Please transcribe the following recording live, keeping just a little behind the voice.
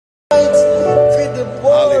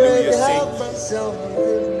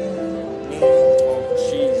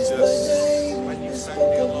Jesus. When you sound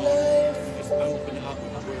the alarm, just open it up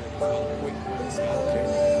with the word. How quick words are.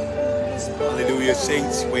 Hallelujah,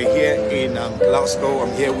 saints. We're here in Glasgow.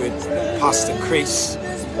 I'm here with Pastor Chris,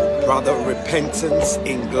 Brother Repentance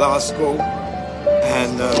in Glasgow.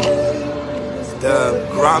 And the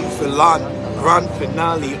grand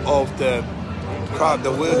finale of the Cry of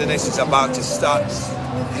the Wilderness is about to start.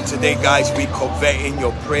 And today, guys, we covet in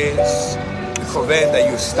your prayers. We covet that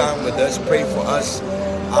you stand with us, pray for us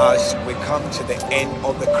as we come to the end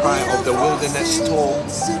of the Cry of the Wilderness tour,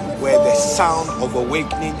 where the sound of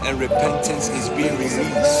awakening and repentance is being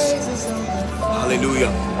released. Hallelujah.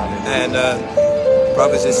 And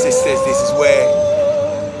brothers and sisters, this is where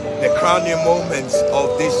the crowning moments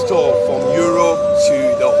of this tour from Europe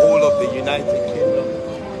to the whole of the United Kingdom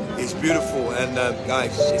is beautiful. And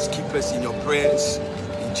guys, just keep us in your prayers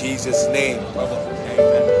in Jesus' name. Amen.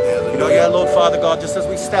 You know, yeah, Lord Father God, just as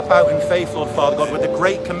we step out in faith, Lord Father God, with the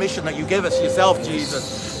great commission that you give us yourself,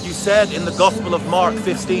 Jesus. You said in the Gospel of Mark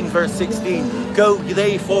 15 verse 16, go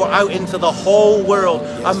therefore out into the whole world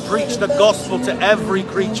and preach the gospel to every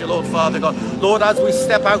creature, Lord Father God. Lord, as we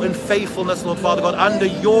step out in faithfulness, Lord Father God, under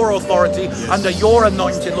your authority, under your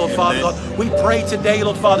anointing, Lord Father God, we pray today,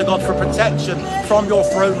 Lord Father God, for protection from your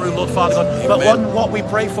throne room, Lord Father God. But what we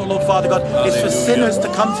pray for, Lord Father God, is for sinners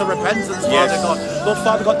to come to repentance, Father God. Lord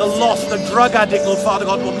Father God, the lost, the drug addict, Lord Father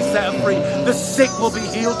God, will be set free. The sick will be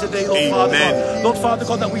healed today, Lord Father God. Lord Father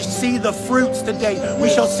God, that we see the fruits today. We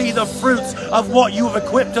shall see the fruits of what you have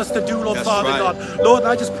equipped us to do, Lord Father God. Lord,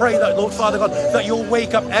 I just pray that, Lord Father God, that you'll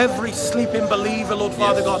wake up every sleeping believer, Lord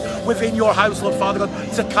Father God, within your house, Lord Father God,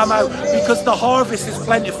 to come out, because the harvest is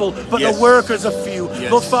plentiful, but the workers are few.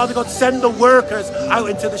 Lord Father God, send the workers out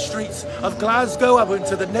into the streets of Glasgow, out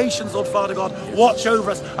into the nations, Lord Father God. Watch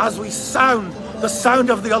over us as we sound the sound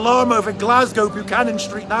of the alarm over Glasgow, Buchanan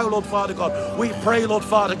Street now, Lord Father God. We pray, Lord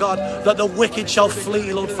Father God, that the wicked shall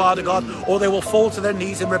flee, Lord Father God, or they will fall to their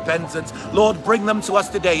knees in repentance. Lord, bring them to us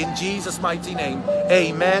today in Jesus' mighty name.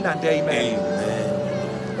 Amen and amen. Amen.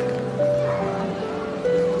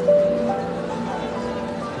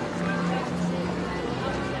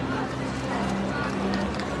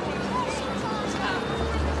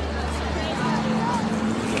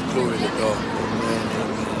 Glory to God.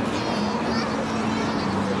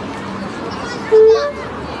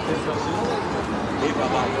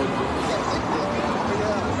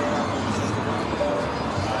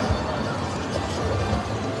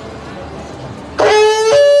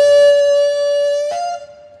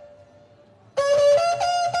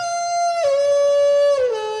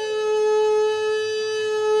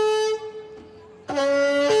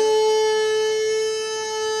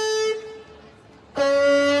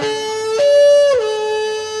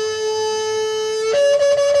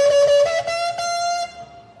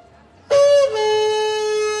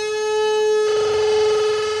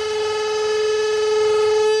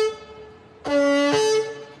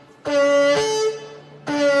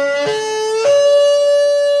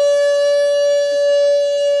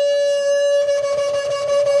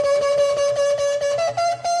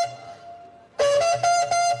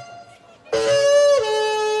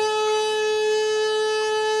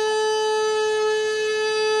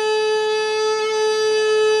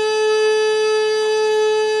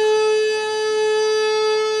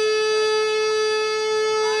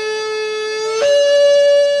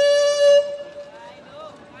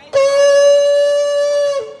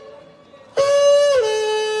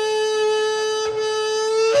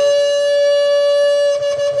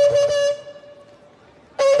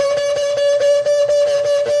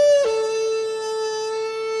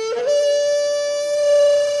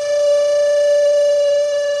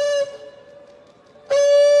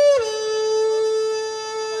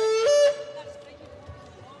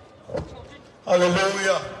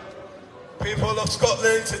 Hallelujah. People of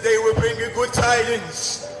Scotland, today we bring you good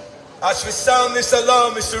tidings. As we sound this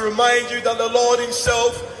alarm, is to remind you that the Lord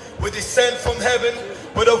himself will descend from heaven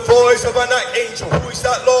with the voice of an archangel. Who is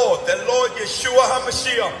that Lord? The Lord Yeshua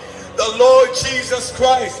HaMashiach, the Lord Jesus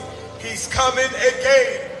Christ. He's coming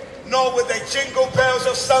again, not with the jingle bells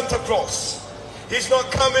of Santa Claus. He's not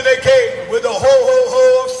coming again with the ho ho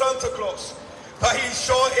ho of Santa Claus, but he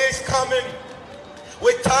sure is coming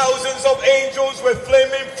with thousands of angels with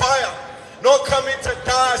flaming fire, not coming to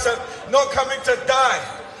die,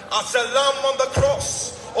 as a lamb on the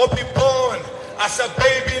cross, or be born as a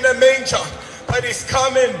baby in a manger, but he's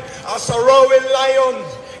coming as a roaring lion,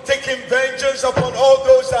 taking vengeance upon all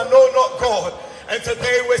those that know not God. And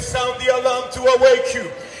today we sound the alarm to awake you.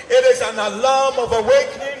 It is an alarm of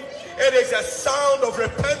awakening. It is a sound of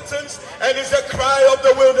repentance, and it's a cry of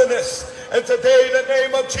the wilderness. And today, in the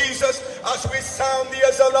name of Jesus, as we sound the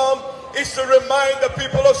alarm, is to remind the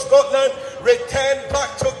people of Scotland, return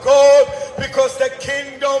back to God, because the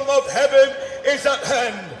kingdom of heaven is at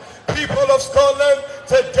hand. People of Scotland,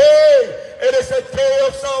 today it is a day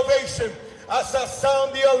of salvation. As I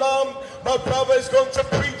sound the alarm, my brother is going to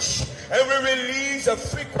preach, and we release a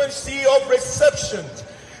frequency of reception,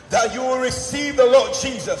 that you will receive the Lord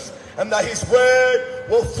Jesus, and that his word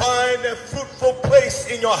will find a fruitful place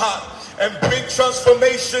in your heart and bring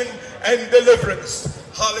transformation and deliverance.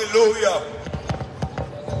 Hallelujah.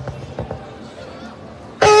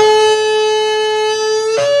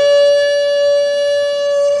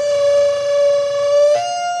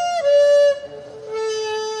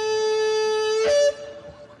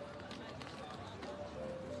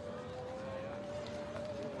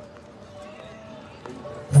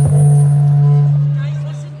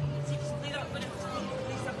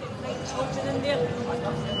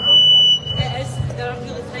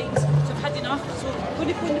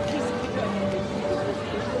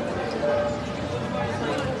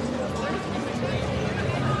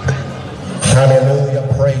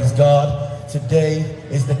 Hallelujah, praise God. Today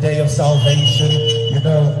is the day of salvation. You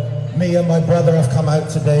know, me and my brother have come out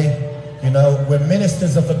today. You know, we're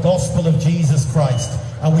ministers of the gospel of Jesus Christ,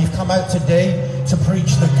 and we've come out today to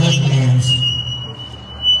preach the good news.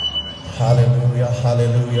 Hallelujah,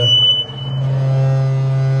 hallelujah.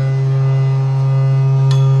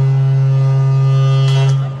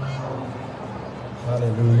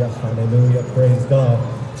 Hallelujah, hallelujah, praise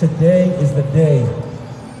God. Today is the day.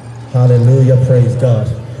 Hallelujah, praise God.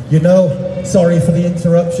 You know, sorry for the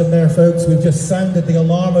interruption there, folks. We've just sounded the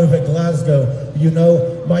alarm over Glasgow. You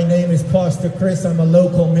know, my name is Pastor Chris. I'm a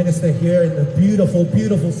local minister here in the beautiful,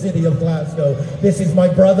 beautiful city of Glasgow. This is my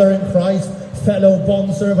brother in Christ, fellow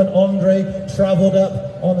bondservant Andre, traveled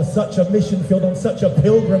up on such a mission field, on such a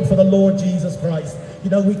pilgrim for the Lord Jesus Christ.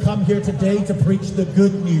 You know, we come here today to preach the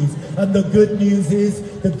good news. And the good news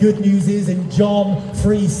is in John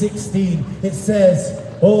 3:16. It says,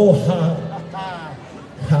 oh,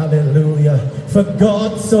 hallelujah. For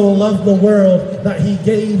God so loved the world that he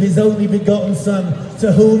gave his only begotten Son,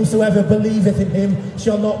 to whomsoever believeth in him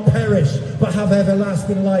shall not perish, but have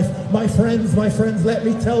everlasting life. My friends, let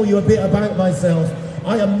me tell you a bit about myself.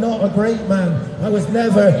 I am not a great man. I was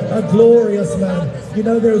never a glorious man. You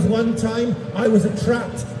know, there was one time I was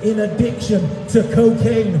trapped in addiction to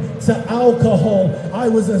cocaine, to alcohol. I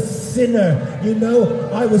was a sinner. You know,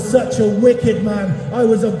 I was such a wicked man. I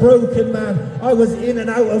was a broken man. I was in and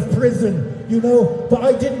out of prison. You know, but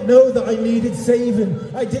I didn't know that I needed saving.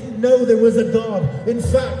 I didn't know there was a God. In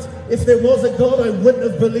fact, if there was a God, I wouldn't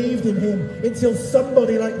have believed in him until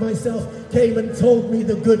somebody like myself came and told me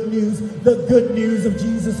the good news of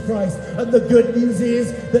Jesus Christ. And the good news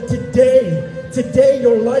is that today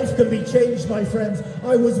your life can be changed, my friends.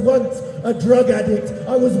 I was once a drug addict.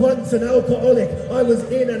 I was once an alcoholic. I was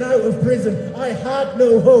in and out of prison. I had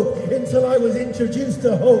no hope until I was introduced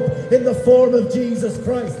to hope in the form of Jesus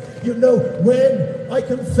Christ. You know, when I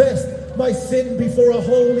confessed my sin before a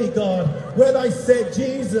holy God, when I said,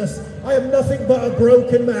 Jesus, I am nothing but a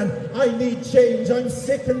broken man. I need change. I'm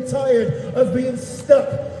sick and tired of being stuck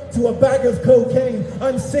to a bag of cocaine.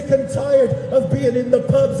 I'm sick and tired of being in the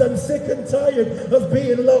pubs. I'm sick and tired of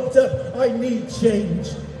being locked up. I need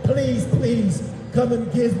change. Please, please, come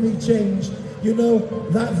and give me change. You know,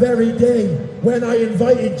 that very day when I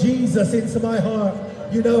invited Jesus into my heart,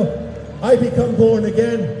 you know, I become born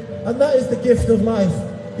again. And that is the gift of life.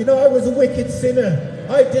 You know, I was a wicked sinner.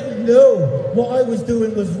 I didn't know what I was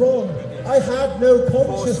doing was wrong. I had no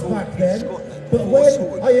conscience back then. But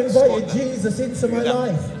when I invited Jesus into my life,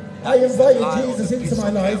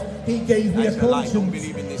 he gave me a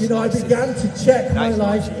conscience. You know, I began to check my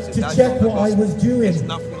life, to check what I was doing.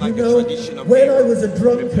 You know, when I was a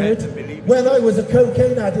drunkard, when I was a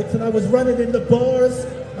cocaine addict, and I was running in the bars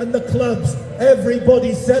and the clubs,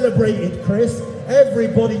 everybody celebrated Chris.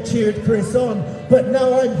 Everybody cheered Chris on. But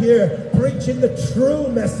now I'm here preaching the true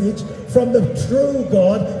message from the true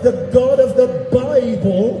God, the God of the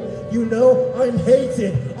Bible. You know, I'm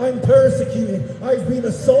hated, I'm persecuted, I've been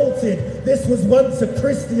assaulted. This was once a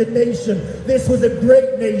Christian nation. This was a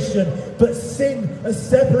great nation. But sin has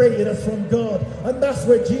separated us from God. And that's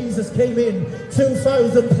where Jesus came in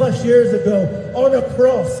 2,000 plus years ago, on a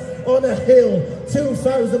cross, on a hill,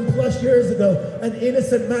 2,000 plus years ago. An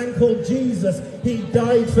innocent man called Jesus. He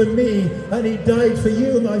died for me, and he died for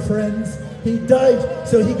you, my friends. He died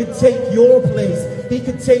so he could take your place. He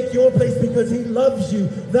could take your place because he loves you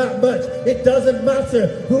that much. It doesn't matter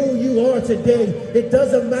who you are today. It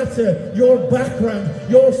doesn't matter your background,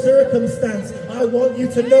 your circumstance. I want you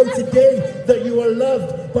to know today that you are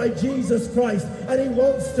loved by Jesus Christ, and he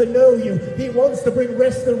wants to know you. He wants to bring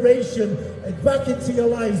restoration back into your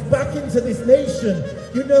lives, back into this nation.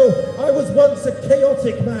 You know, I was once a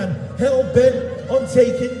chaotic man, hell-bent on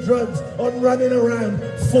taking drugs, on running around,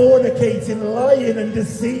 fornicating, lying and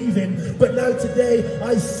deceiving. But now today,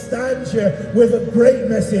 I stand here with a great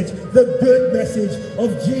message, the good message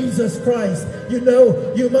of Jesus Christ. You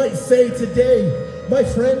know, you might say today, my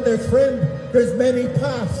friend, there's many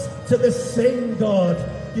paths to the same God.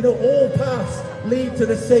 You know, all paths lead to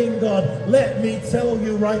the same God. Let me tell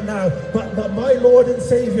you right now, but my Lord and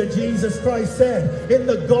Savior Jesus Christ said in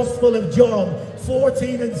the Gospel of John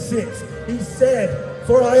 14:6, he said,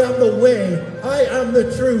 for I am the way, I am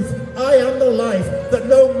the truth, I am the life, that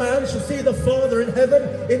no man shall see the Father in heaven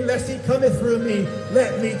unless he cometh through me.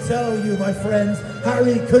 Let me tell you, my friends,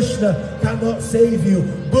 Hare Krishna cannot save you.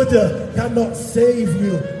 Buddha cannot save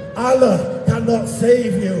you. Allah cannot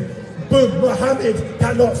save you. Muhammad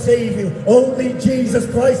cannot save you. Only Jesus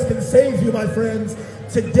Christ can save you, my friends.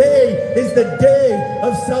 Today is the day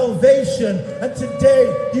of salvation, and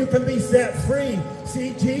today you can be set free.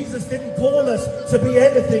 See, Jesus didn't call us to be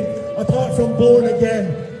anything apart from born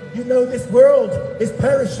again. You know, this world is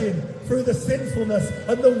perishing through the sinfulness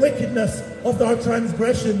and the wickedness of our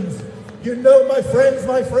transgressions. You know, my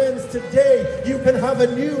friends, today you can have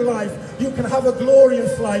a new life. You can have a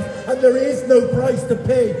glorious life, and there is no price to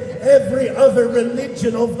pay. Every other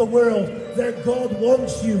religion of the world, their God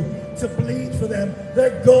wants you to bleed for them.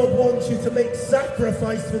 Their God wants you to make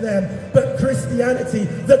sacrifice for them. But Christianity,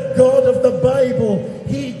 the God of the Bible,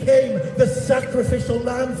 he came, the sacrificial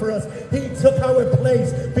lamb for us. He took our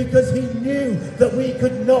place because he knew that we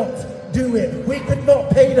could not do it. We could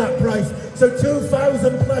not pay that price. So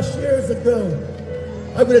 2,000 plus years ago,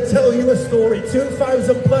 I'm going to tell you a story.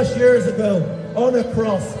 2,000 plus years ago, on a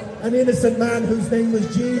cross, an innocent man whose name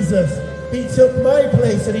was Jesus, he took my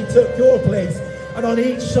place and he took your place. And on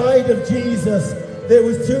each side of Jesus, there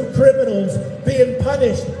was two criminals being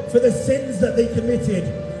punished for the sins that they committed.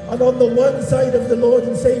 And on the one side of the Lord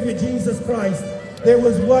and Savior Jesus Christ, there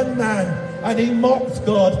was one man, and he mocked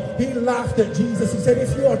God. He laughed at Jesus. He said,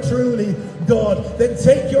 if you are truly God, then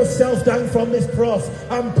take yourself down from this cross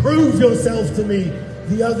and prove yourself to me.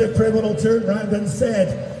 The other criminal turned around and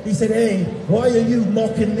said, he said, hey, why are you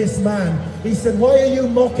mocking this man? He said, why are you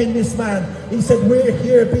mocking this man? He said, we're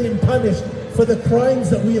here being punished for the crimes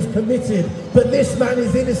that we have committed, but this man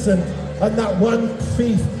is innocent. And that one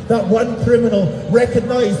thief, that one criminal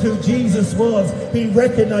recognized who Jesus was. He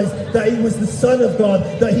recognized that he was the Son of God,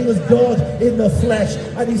 that he was God in the flesh.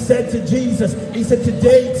 And he said to Jesus, he said,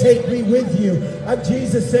 today take me with you. And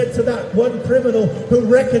Jesus said to that one criminal who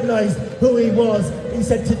recognized who he was, he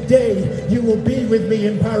said, today you will be with me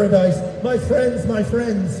in paradise. My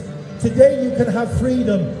friends, today you can have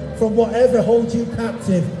freedom from whatever holds you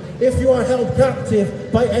captive. If you are held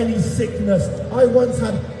captive by any sickness, I once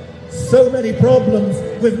had so many problems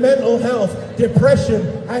with mental health, depression,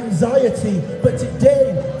 anxiety. But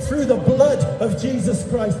today, through the blood of Jesus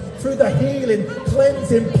Christ, through the healing,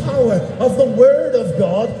 cleansing power of the Word of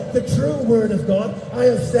God, the true Word of God, I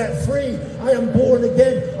am set free. I am born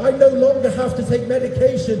again. I no longer have to take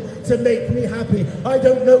medication to make me happy. I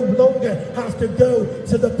don't no longer have to go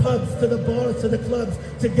to the pubs, to the bars, to the clubs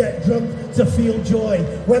to get drunk, to feel joy.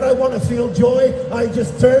 When I want to feel joy, I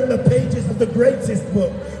just turn the pages of the greatest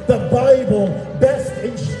book, the Bible, best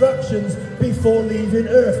instructions before leaving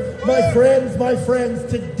earth. My friends,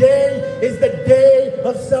 today is the day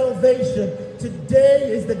of salvation. Today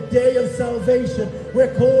is the day of salvation.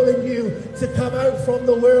 We're calling you to come out from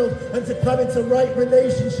the world and to come into right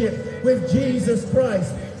relationship with Jesus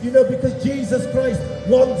Christ. You know, because Jesus Christ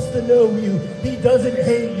wants to know you. He doesn't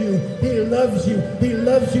hate you. He loves you. He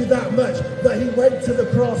loves you that much that he went to the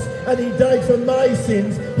cross and he died for my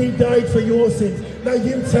sins. He died for your sins. Now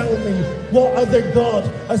you tell me, what other God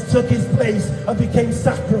has took his place and became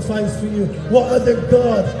sacrifice for you? What other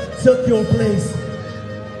God took your place?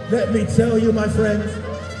 Let me tell you, my friends,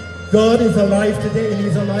 God is alive today.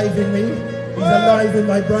 He's alive in me. He's alive in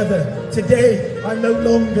my brother. Today, I'm no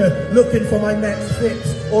longer looking for my next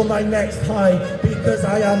fix or my next high, because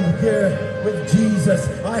I am here with Jesus.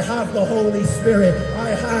 I have the Holy Spirit. I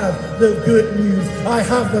have the good news. I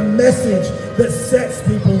have the message that sets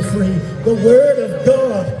people free. The Word of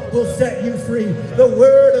God will set you free. The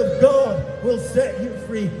Word of God will set you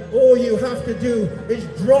free. All you have to do is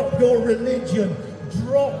drop your religion.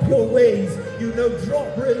 Drop your ways,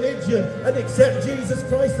 drop religion and accept Jesus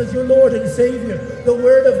Christ as your Lord and Savior. The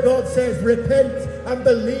Word of God says, repent and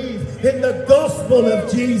believe in the gospel of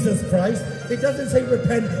Jesus Christ. It doesn't say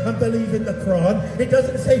repent and believe in the Quran. It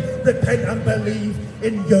doesn't say repent and believe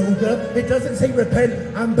in yoga. It doesn't say repent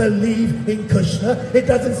and believe in Krishna. It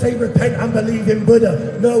doesn't say repent and believe in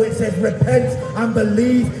Buddha. No, it says repent and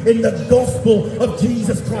believe in the gospel of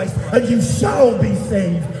Jesus Christ, and you shall be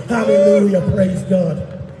saved. Hallelujah, praise God.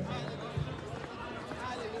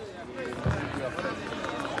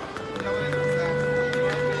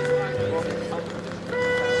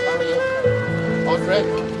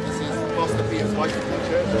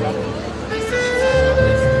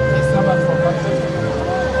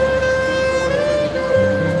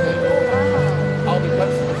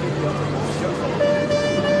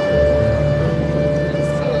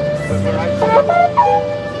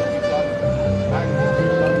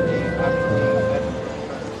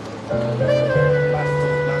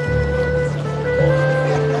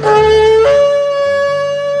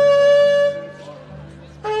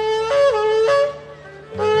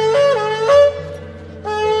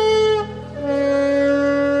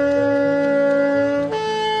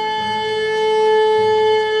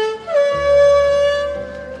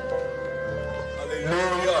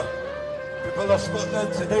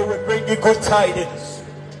 Good tidings.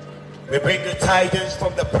 We bring you tidings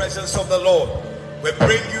from the presence of the Lord. We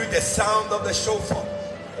bring you the sound of the shofar.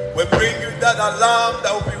 We bring you that alarm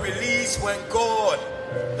that will be released when God,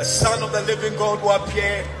 the Son of the living God, will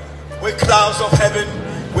appear with clouds of heaven,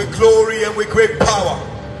 with glory and with great power.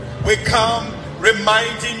 We come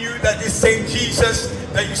reminding you that this same Jesus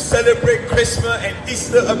that you celebrate Christmas and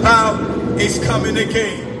Easter about is coming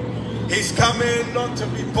again. He's coming not to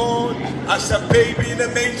be born as a baby in a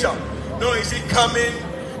manger. No, is he coming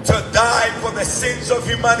to die for the sins of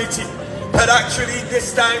humanity? But actually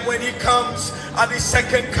this time when he comes at his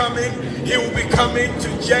second coming, he will be coming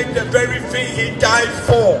to judge the very thing he died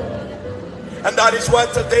for. And that is why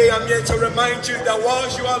today I'm here to remind you that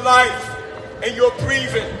whilst you are alive and you're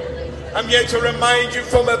breathing, I'm here to remind you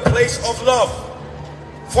from a place of love,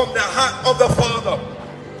 from the heart of the Father,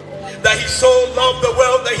 that he so loved the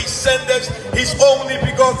world that he sent us his only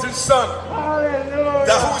begotten Son. Hallelujah.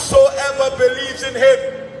 That whosoever believes in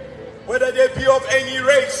him, whether they be of any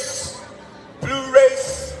race, blue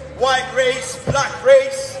race, white race, black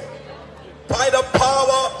race, by the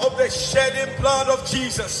power of the shedding blood of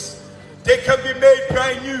Jesus, they can be made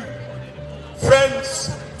brand new.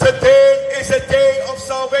 Friends, today is a day of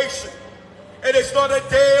salvation. It is not a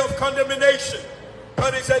day of condemnation,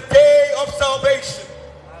 but it's a day of salvation.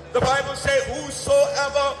 The Bible says,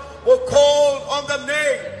 whosoever will call on the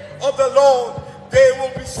name of the Lord, they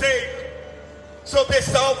will be saved. So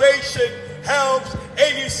this salvation helps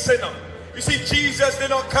any sinner. You see, Jesus did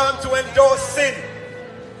not come to endorse sin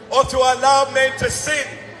or to allow men to sin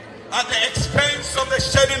at the expense of the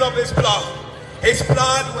shedding of his blood. His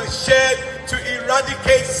blood was shed to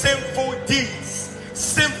eradicate sinful deeds,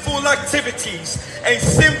 sinful activities, and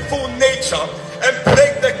sinful nature, and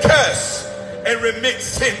break the curse and remit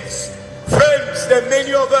sins. Friends, there are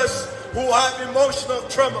many of us who have emotional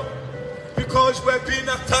trauma because we're being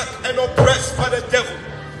attacked and oppressed by the devil.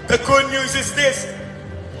 The good news is this,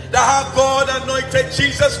 that how God anointed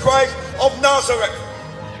Jesus Christ of Nazareth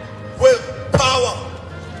with power,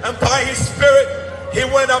 and by his Spirit he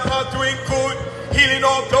went about doing good, healing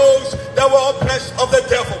all those that were oppressed of the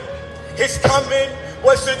devil. His coming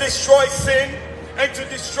was to destroy sin and to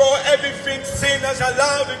destroy everything sin has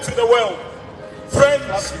allowed into the world.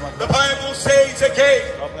 Friends, the Bible says again,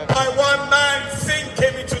 by one man sin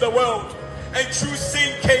came into the world, and through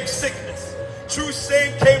sin came sickness, through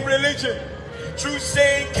sin came religion, through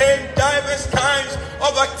sin came diverse kinds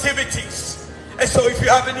of activities. And so if you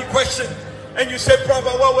have any question and you say, brother,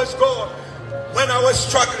 what was God when I was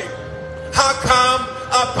struggling? How come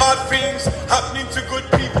are bad things happening to good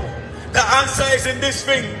people? The answer is in this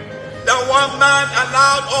thing, that one man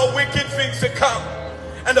allowed all wicked things to come.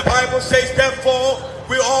 And the Bible says, therefore,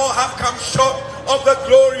 we all have come short of the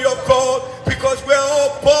glory of God, because we're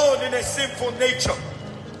all born in a sinful nature.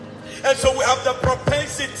 And so we have the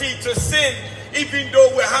propensity to sin, even though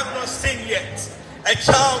we have not sinned yet. A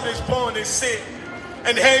child is born in sin,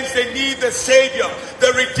 and hence they need the Savior,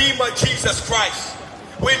 the Redeemer, Jesus Christ.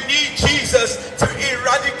 We need Jesus to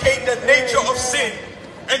eradicate the nature of sin,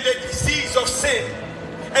 and the disease of sin,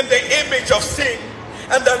 and the image of sin,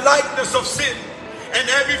 and the likeness of sin, and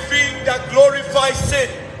everything that glorifies sin.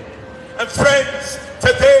 And friends,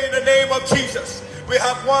 today in the name of Jesus, we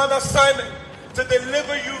have one assignment: to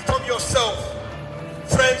deliver you from yourself.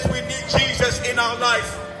 Friends, we need Jesus in our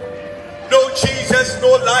life. No Jesus,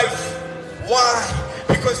 no life. Why?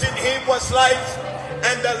 Because in him was life,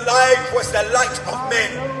 and the life was the light of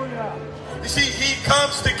men. You see, he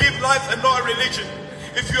comes to give life and not a religion.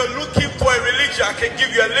 If you're looking for a religion, I can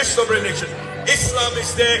give you a list of religion. Islam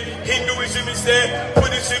is there, Hinduism is there,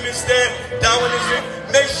 Buddhism is there, Taoism.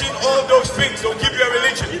 Mention all those things, they'll give you a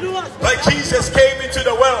religion. But Jesus came into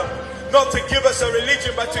the world not to give us a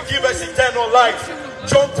religion, but to give us eternal life.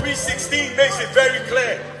 John 3:16 makes it very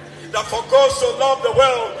clear that for God so loved the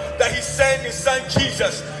world that he sent his son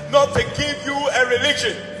Jesus, not to give you a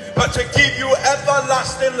religion, but to give you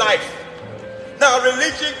everlasting life. Now,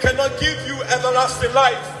 religion cannot give you everlasting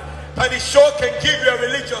life, but it sure can give you a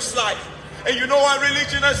religious life. And you know what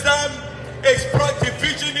religion has done? It's brought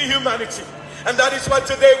division in humanity. And that is why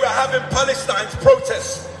today we're having Palestine's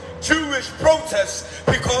protests, Jewish protests,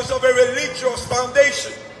 because of a religious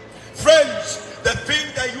foundation. Friends, the thing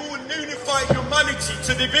that you will unify humanity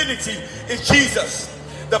to divinity is Jesus.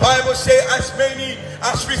 The Bible says, as many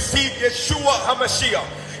as received Yeshua HaMashiach,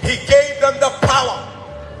 he gave them the power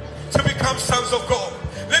to become sons of God.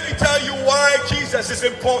 Let me tell you why Jesus is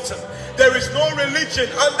important. There is no religion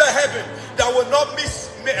under heaven that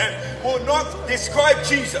will not describe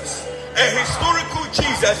Jesus, a historical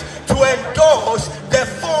Jesus, to endorse their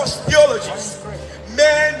false theologies.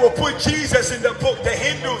 Men will put Jesus in the book. The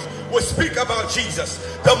Hindus will speak about Jesus.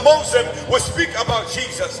 The Muslim will speak about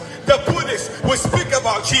Jesus. The Buddhists will speak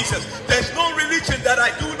about Jesus. There's no religion that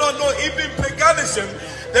I do not know, even paganism.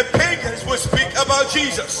 The pagans will speak about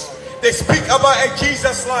Jesus. They speak about a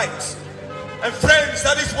Jesus light. And friends,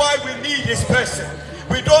 that is why we need his person.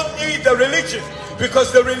 We don't need the religion,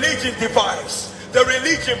 because the religion divides. The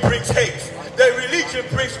religion brings hate. The religion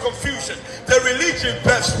brings confusion. The religion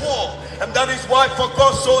bears war. And that is why for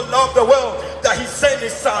God so loved the world that he sent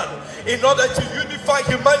his son in order to unify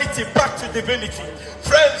humanity back to divinity.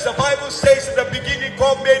 Friends, the Bible says in the beginning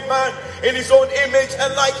God made man in his own image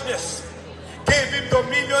and likeness, gave him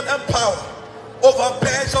dominion and power over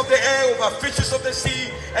birds of the air, over fishes of the sea,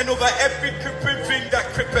 and over every creeping thing that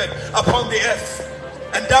creepeth upon the earth.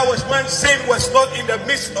 And that was when sin was not in the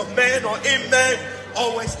midst of man or in man,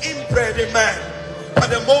 or was inbred in man. But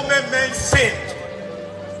the moment man sinned,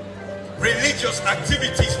 religious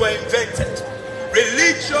activities were invented.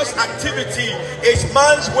 Religious activity is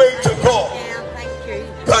man's way to God.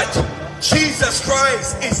 But Jesus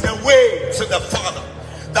Christ is the way to the Father.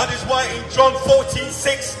 That is why in John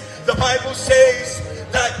 14:6, the Bible says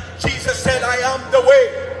that Jesus said, I am the way,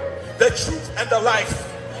 the truth, and the life.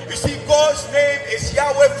 You see, God's name is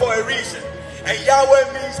Yahweh for a reason. And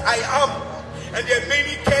Yahweh means I am. And there are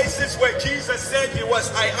many cases where Jesus said he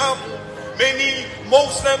was I am. Many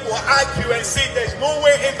Muslims will argue and say there's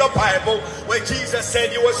nowhere in the Bible where Jesus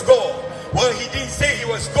said he was God. Well, he didn't say he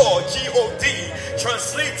was God. G-O-D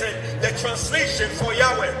translated the translation for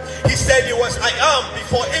Yahweh. He said he was I am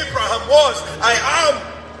before Abraham was I am,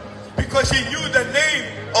 because he knew the name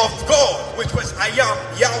of God, which was I am,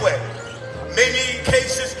 Yahweh. Many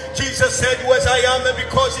cases Jesus said he was I am, and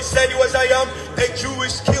because he said he was I am, the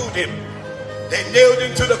Jews killed him. They nailed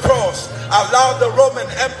him to the cross, allowed the Roman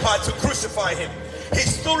Empire to crucify him.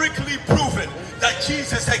 Historically proven that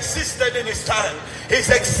Jesus existed in his time. His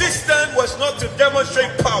existence was not to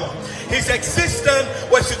demonstrate power. His existence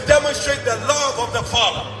was to demonstrate the love of the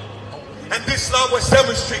Father. And this love was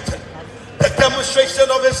demonstrated. The demonstration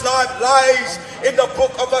of his life lies in the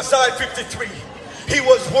book of Isaiah 53. He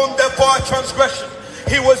was wounded for our transgression.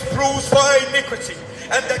 He was bruised for our iniquity.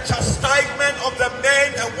 And the chastisement of the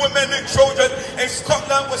men and women and children in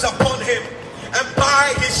Scotland was upon him. And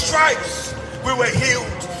by his stripes we were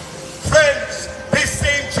healed. Friends, this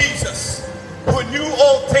same Jesus who knew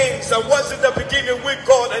all things and was in the beginning with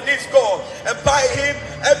God and is God. And by him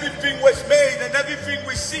everything was made, and everything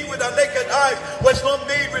we see with our naked eyes was not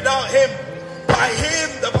made without him. By him,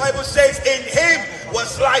 the Bible says, in him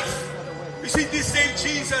was life. You see, this same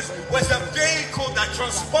Jesus was a vehicle that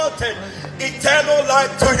transported eternal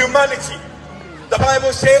life to humanity. The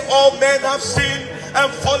Bible says all men have sinned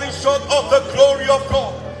and fallen short of the glory of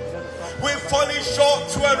God. We're falling short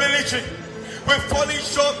to a religion. We're falling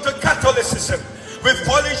short to Catholicism. We're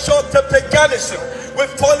falling short to paganism. We're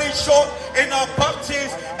falling short in our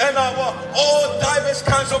baptism and our all diverse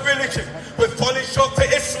kinds of religion. We're falling short to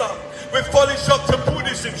Islam. We're falling short to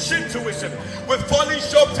Buddhism, Shintoism. We're falling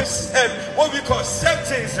short to what we call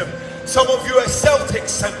Celticism. Some of you are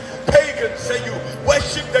Celtics and pagans, and you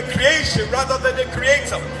worship the creation rather than the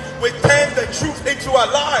creator. We turn the truth into a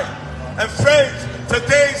lie. And friends,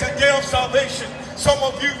 today is a day of salvation. Some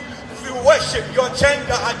of you worship your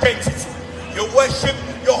gender identity. You worship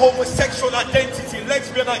your homosexual identity,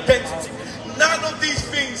 lesbian identity. None of these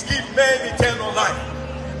things give men eternal life.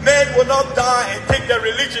 Men will not die and take their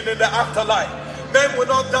religion in the afterlife. Men will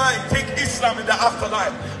not die and take Islam in the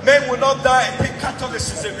afterlife. Men will not die and take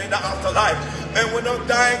Catholicism in the afterlife. Men will not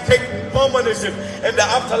die and take Mormonism in the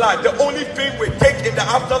afterlife. The only thing we take in the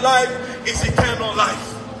afterlife is eternal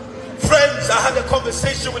life. Friends, I had a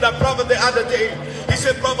conversation with a brother the other day. He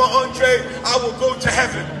said, Brother Andre, I will go to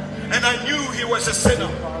heaven. And I knew he was a sinner.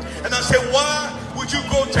 And I said, why would you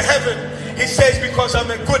go to heaven? He says, because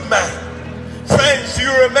I'm a good man. Friends, do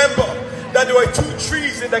you remember that there were two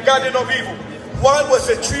trees in the Garden of Eden? One was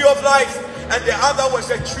the tree of life, and the other was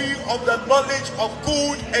the tree of the knowledge of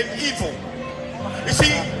good and evil. You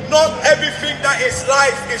see, not everything that is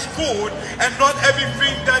life is good, and not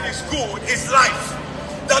everything that is good is life.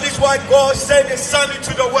 That is why God sent His Son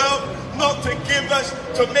into the world, not to give us,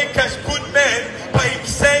 to make us good men, but He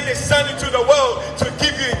sent His Son into the world to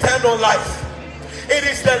give you eternal life. It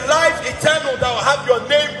is the life eternal that will have your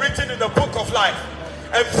name written in the book of life.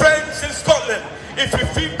 And friends in Scotland, if you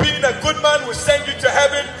think being a good man will send you to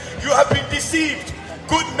heaven, you have been deceived.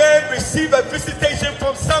 Good men receive a visitation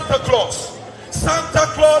from Santa Claus. Santa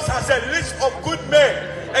Claus has a list of good men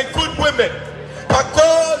and good women. But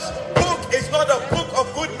God's book is not a book of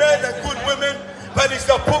good men and good women, but it's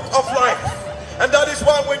the book of life. And that is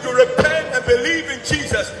why when you repent and believe in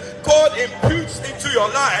Jesus, God imputes into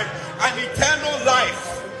your life an eternal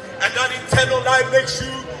life. And that eternal life makes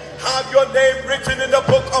you have your name written in the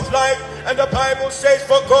book of life. And the Bible says,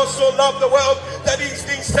 for God so loved the world that He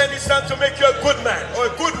sent His Son to make you a good man or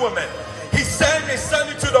a good woman. He sent His Son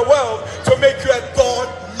into the world to make you a God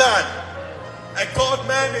man. A God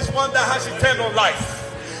man is one that has eternal life.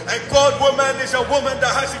 A God woman is a woman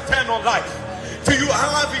that has eternal life. Do you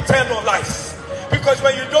have eternal life? Because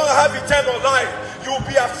when you don't have eternal life, you will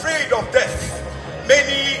be afraid of death.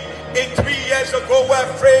 Many in 3 years ago were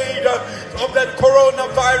afraid of the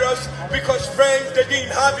coronavirus because, friends, they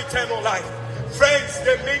didn't have eternal life. Friends,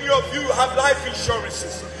 many of you have life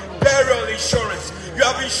insurances, burial insurance. You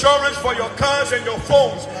have insurance for your cars and your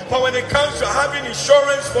phones, but when it comes to having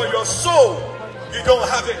insurance for your soul, you don't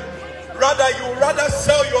have it. Rather, you would rather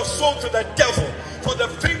sell your soul to the devil for the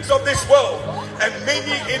things of this world. And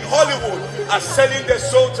many in Hollywood are selling their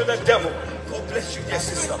soul to the devil. God bless you, dear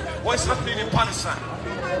sister. What's happening in Palestine?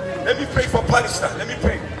 Let me pray for Palestine. Let me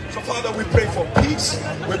pray. So, Father, we pray for peace.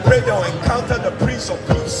 We pray they will encounter the Prince of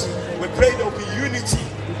Peace. We pray there will be unity.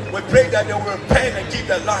 We pray that they will repent and give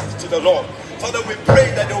their life to the Lord. Father, we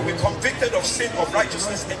pray that they will be convicted of sin, of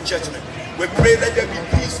righteousness, and judgment. We pray that there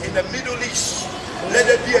be peace in the Middle East. Let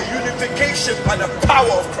there be a unification by the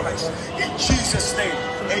power of Christ. In Jesus' name,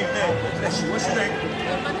 amen. God bless you. What's your name?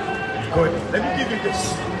 Go ahead. Let me give you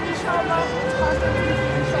this.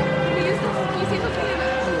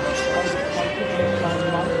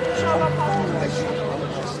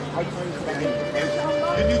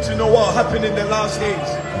 You need to know what happened in the last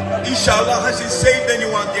days. Inshallah hasn't saved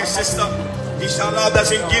anyone, dear sister. Inshallah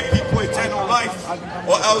doesn't give people eternal life,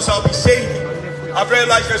 or else I'll be saved. I've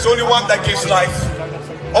realized there's only one that gives life.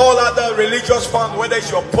 All other religious funds, whether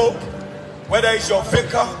it's your pope, whether it's your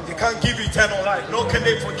vicar, they can't give you eternal life. Nor can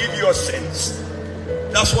they forgive your sins.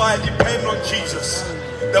 That's why I depend on Jesus,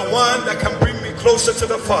 the one that can bring me closer to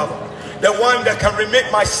the Father, the one that can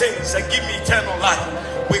remit my sins and give me eternal life.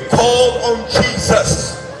 We call on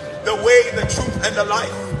Jesus, the way, the truth, and the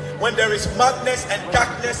life. When there is madness and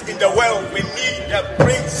darkness in the world, we need the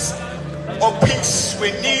Prince of Peace.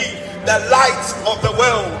 We need the light of the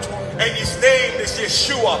world. And His name is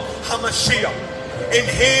Yeshua HaMashiach. In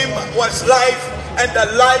Him was life, and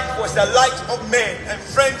the life was the light of men. And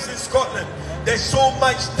friends in Scotland, there's so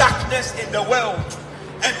much darkness in the world,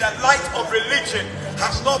 and the light of religion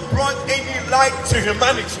has not brought any light to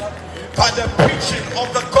humanity. By the preaching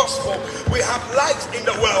of the gospel, we have light in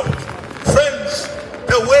the world. Friends,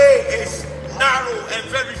 the way is narrow and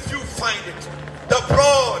very few find it. The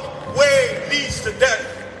broad way leads to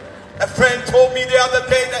death. A friend told me the other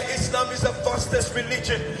day that Islam is the fastest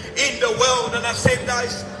religion in the world, and I said that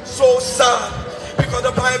is so sad, because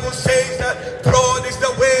the Bible says that broad is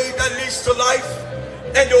the way that leads to life,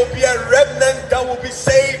 and there will be a remnant that will be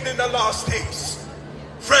saved in the last days.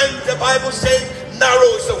 Friend, the Bible says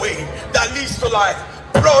narrow is the way that leads to life,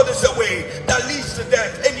 broad is the way that leads to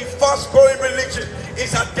death. Any fast-growing religion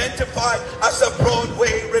is identified as a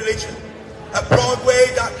Broadway religion, a Broadway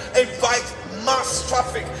that invites mass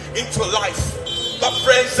traffic into life. But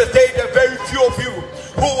friends, today there are very few of you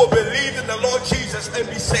who will believe in the Lord Jesus and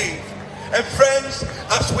be saved. And friends,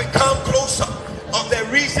 as we come closer of the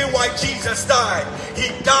reason why Jesus died, He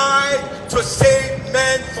died to save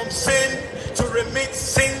men from sin, to remit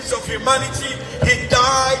sins of humanity. He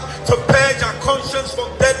died to purge our conscience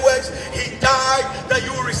from dead works. He died that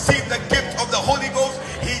you will receive the gift of the Holy Ghost.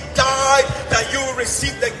 He died that you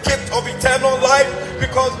receive the gift of eternal life,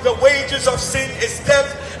 because the wages of sin is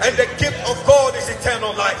death and the gift of God is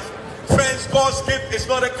eternal life. Friends, God's gift is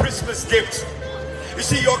not a Christmas gift. You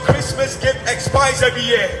see, your Christmas gift expires every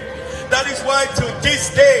year. That is why to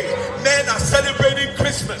this day men are celebrating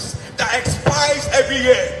Christmas that expires every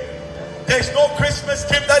year. There's no Christmas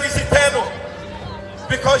gift that is eternal,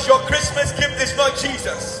 because your Christmas gift is not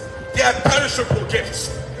Jesus. They are perishable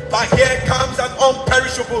gifts, but here comes an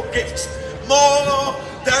unperishable gift, more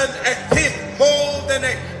than a thing, more than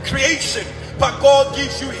a creation. But God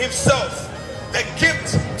gives you himself, the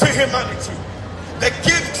gift to humanity, the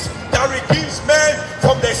gift that redeems man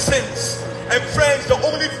from their sins. And friends, the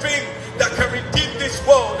only thing that can redeem this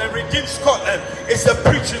world and redeem Scotland is the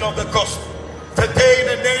preaching of the gospel. Today,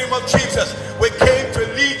 in the name of Jesus, we came to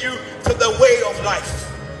lead you to the way of life.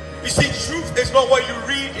 You see, truth is not what you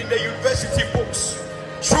read in the university books.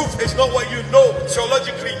 Truth is not what you know,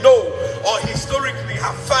 theologically know, or historically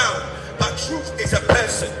have found. But truth is a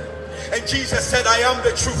person. And Jesus said, I am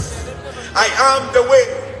the truth, I am the way,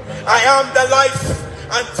 I am the life.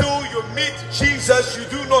 Until you meet Jesus, you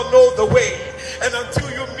do not know the way. And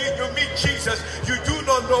until you meet Jesus, you do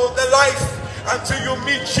not know the life. Until you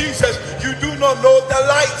meet Jesus, you do not know the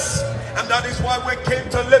lights. And that is why we came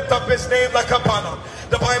to lift up his name like a banner.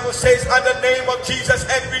 The Bible says, at the name of Jesus,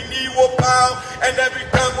 every knee will bow and every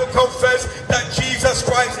tongue will confess that Jesus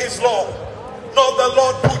Christ is Lord. Not the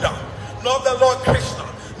Lord Buddha, not the Lord Krishna,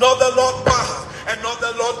 not the Lord Baha, and not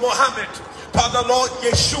the Lord Muhammad, but the Lord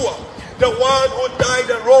Yeshua, the one who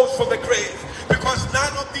died and rose from the grave. Because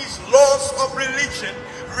none of these laws of religion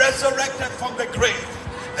resurrected from the grave.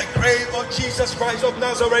 The grave of Jesus Christ of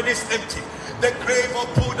Nazareth is empty. The grave of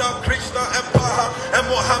Buddha, Krishna, and Baha, and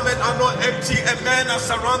Muhammad are not empty, and men are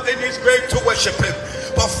surrounding his grave to worship him.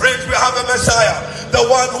 But friends, we have a Messiah, the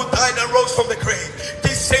one who died and rose from the grave.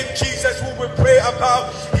 This same Jesus who we pray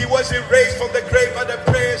about, he wasn't raised from the grave by the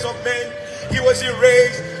prayers of men. He wasn't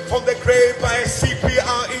raised from the grave by a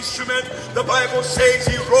CPR instrument. The Bible says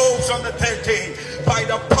he rose on the 10th day by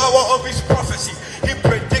the power of his prophecy. He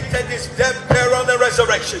predicted his death, burial, and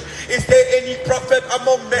resurrection. Is there any prophet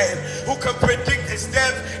among men who can predict his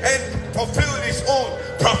death and fulfill his own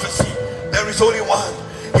prophecy? There is only one.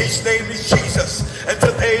 His name is Jesus. And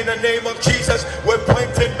today, in the name of Jesus, we're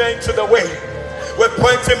pointing men to the way. We're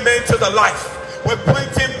pointing men to the life. We're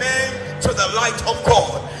pointing men to the light of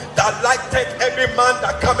God, that lighteth every man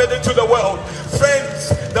that cometh into the world.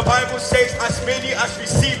 Friends, the Bible says, as many as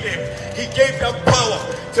received him, he gave them power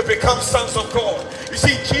to become sons of God. You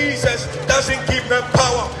see, Jesus doesn't give them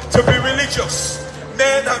power to be religious.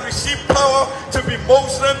 Men have received power to be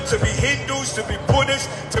Muslim, to be Hindus, to be Buddhists,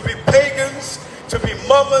 to be pagans, to be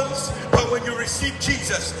Mormons. But when you receive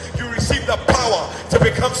Jesus, you receive the power to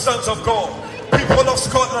become sons of God. People of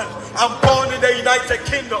Scotland, I'm born in the United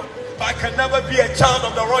Kingdom, I can never be a child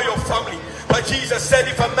of the royal family. But Jesus said,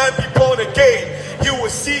 if a man be born again, he will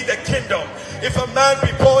see the kingdom. If a man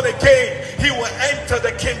be born again, he will enter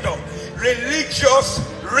the kingdom. Religious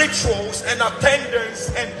rituals and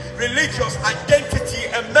attendance and religious identity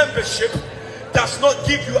and membership does not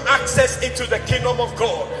give you access into the kingdom of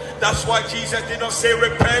God. That's why Jesus did not say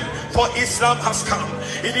repent, for Islam has come.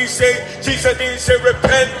 He didn't say, Jesus didn't say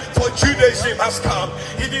repent, for Judaism has come.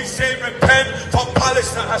 He didn't say repent, for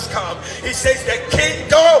Palestine has come. He says the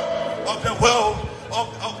kingdom of the world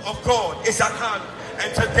of God is at hand.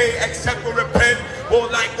 And today, except we repent, will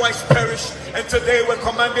likewise perish. And today we're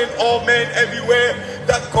commanding all men everywhere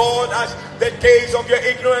that God has, the days of your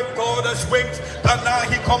ignorant God has winked, but now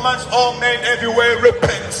he commands all men everywhere,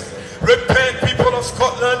 repent. Repent, people of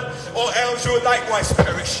Scotland, or else you will likewise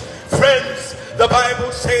perish. Friends, the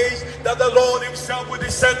Bible says that the Lord himself will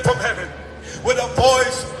descend from heaven with the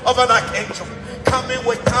voice of an archangel, coming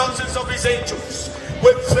with thousands of his angels,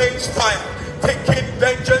 with flames fire, taking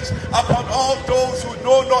vengeance upon all those who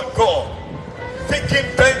know not God, taking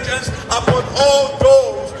vengeance upon all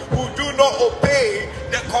those who do not obey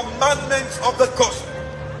the commandments of the gospel.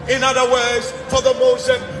 In other words, for the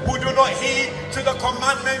Muslim who do not heed to the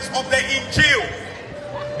commandments of the Injil.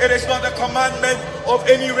 It is not the commandment of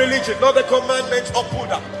any religion, not the commandments of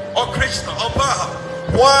Buddha or Krishna or Baha.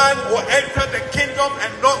 One will enter the kingdom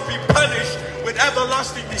and not be punished with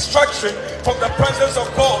everlasting destruction from the presence of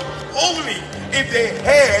God, only if they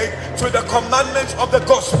head to the commandments of the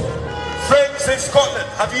gospel. Friends in Scotland,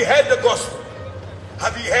 have you heard the gospel?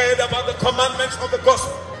 Have you heard about the commandments of the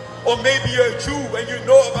gospel? Or maybe you're a Jew and you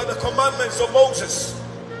know about the commandments of Moses.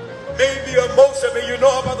 Maybe you're a Muslim and you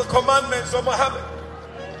know about the commandments of Muhammad.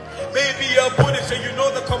 Maybe you're a Buddhist and you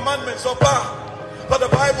know the commandments of Baha. But the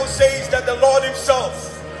Bible says that the Lord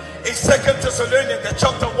himself, In 2 Thessalonians, the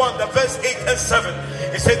chapter 1, the verse 8 and 7,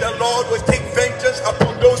 it said the Lord will take vengeance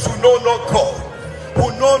upon those who know not God,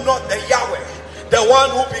 who know not the Yahweh, the one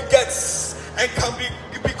who begets and can be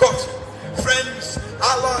begotten. Friends,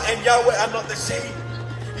 Allah and Yahweh are not the same.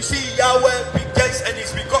 You see, Yahweh begets and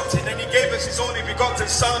is begotten, and he gave us his only begotten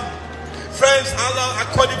son. Friends, Allah,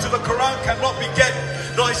 according to the Quran, cannot beget,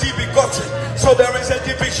 nor is he begotten. So there is a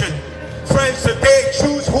division. Friends, today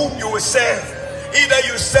choose whom you will serve. Either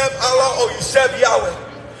you serve Allah or you serve Yahweh,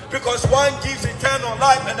 because one gives eternal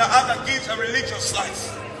life and the other gives a religious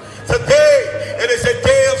life. Today it is a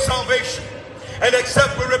day of salvation, and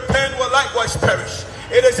except we repent will likewise perish.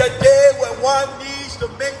 It is a day when one needs to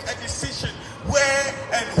make a decision where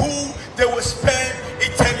and who they will spend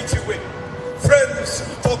eternity with. Friends,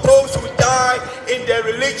 for those who die in their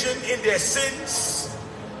religion, in their sins,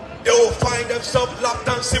 they will find themselves lap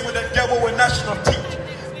dancing with the devil with national teeth,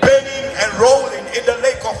 burning and rolling in the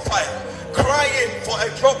lake of fire, crying for a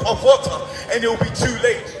drop of water, and it will be too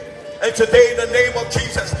late. And today, in the name of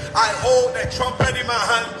Jesus, I hold a trumpet in my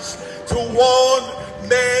hands to warn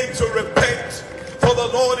men to repent. For the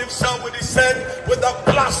Lord himself will descend with the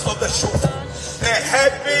blast of the shofar. The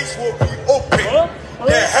heavens will be open.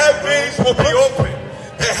 The heavens will be open.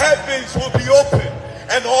 The heavens will be open,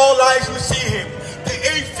 and all eyes will see him. The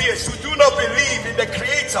atheists who do not believe in the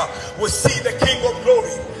Creator will see the King of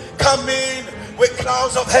Glory coming with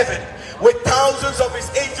clouds of heaven, with thousands of his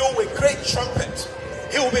angels with great trumpets.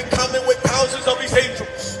 He will be coming with thousands of his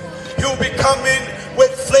angels. He will be coming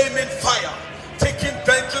with flaming fire, taking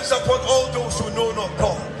vengeance upon all those who know not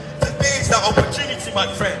God. Today is the opportunity, my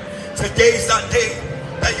friend. Today is that day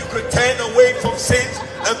that you could turn away from sins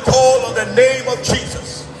and call on the name of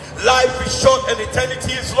Jesus. Life is short and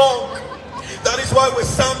eternity is long. That is why we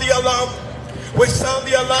sound the alarm. We sound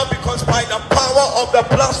the alarm because by the power of the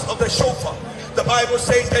blast of the shofar, the Bible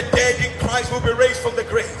says the dead in Christ will be raised from the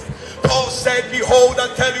grave. Paul said, behold,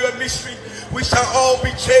 I tell you a mystery. We shall all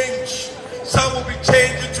be changed. Some will be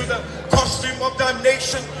changed into the costume of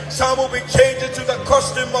damnation. Some will be changed into the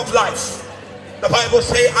costume of life. The Bible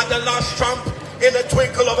says at the last trump, in the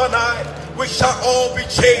twinkle of an eye, we shall all be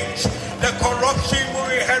changed. The corruption will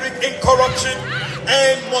inherit incorruption,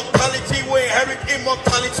 and mortality will inherit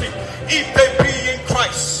immortality if they be in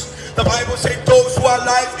Christ. The Bible says those who are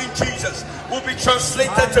alive in Jesus will be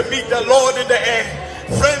translated to meet the Lord in the air.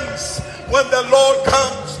 Friends, when the Lord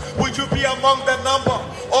comes, would you be among the number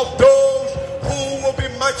of those who will be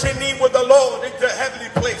marching in with the Lord into the heavenly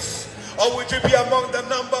place? Or would you be among the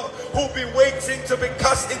number who will be waiting to be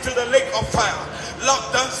cast into the lake of fire, lap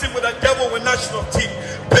dancing with the devil with national teeth,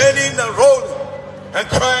 burning and rolling and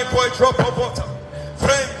crying for a drop of water?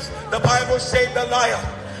 Friends, the Bible says the liar,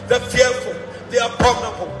 the fearful, the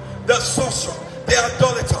abominable, the sorcerer, the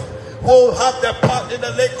idolater will have their part in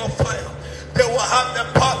the lake of fire. They will have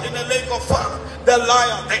their part in the lake of fire. The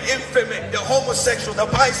liar, the infamous, the homosexual,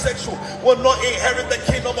 the bisexual will not inherit the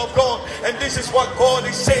kingdom of God. And this is what God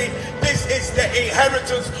is saying. This is the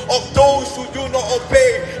inheritance of those who do not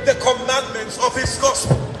obey the commandments of his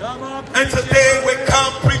gospel. And today we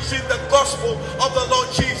come preaching the gospel of the Lord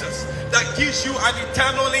Jesus that gives you an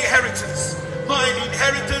eternal inheritance. Not an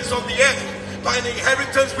inheritance on the earth, but an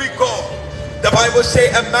inheritance with God. The Bible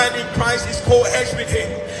says a man in Christ is co-heirs with him.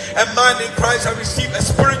 A man in Christ has received a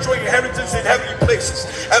spiritual inheritance in heavenly places.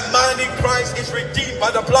 A man in Christ is redeemed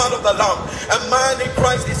by the blood of the Lamb. A man in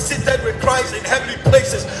Christ is seated with Christ in heavenly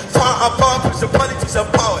places, far above principalities and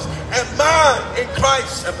powers. A man in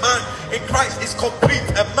Christ is complete.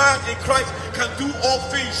 A man in Christ can do all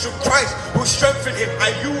things through Christ who strengthens him.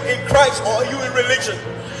 Are you in Christ or are you in religion?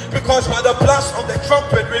 Because by the blast of the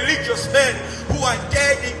trumpet, religious men who are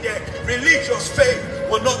dead in their religious faith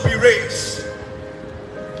will not be raised.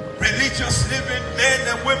 Religious living men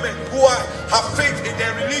and women who have faith in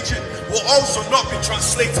their religion will also not be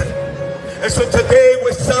translated. And so today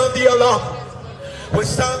we sound the alarm. We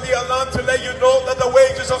sound the alarm to let you know that the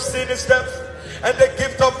wages of sin is death, and the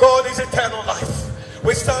gift of God is eternal life.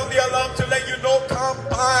 We sound the alarm to let you know, come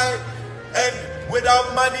by and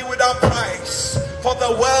without money, without price, for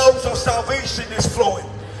the wells of salvation is flowing.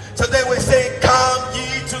 Today we say, come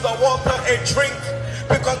ye to the water and drink,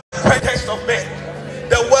 because the test of men,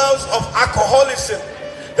 the wells of alcoholism,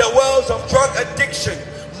 the wells of drug addiction,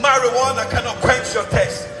 marijuana cannot quench your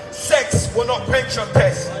thirst. Sex will not quench your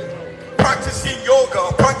thirst. Practicing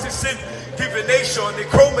yoga, practicing divination,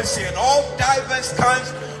 necromancy, and all diverse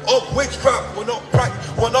kinds of witchcraft will not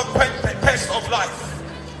quench the thirst of life.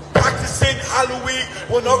 Practicing Halloween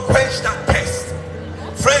will not quench that thirst.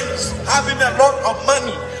 Friends, having a lot of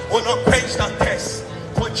money will not quench that thirst.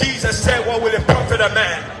 For Jesus said, what will it profit a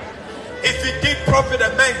man If it did profit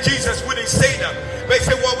a man, Jesus wouldn't say that. But he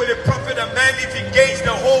said, what will it profit a man if he gains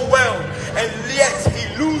the whole world and yet he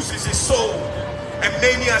loses his soul? And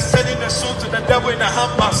many are selling their soul to the devil in a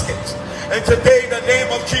handbasket. And today, in the name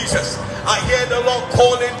of Jesus, I hear the Lord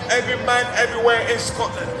calling every man everywhere in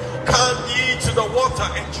Scotland. Come ye to the water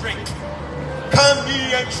and drink. Come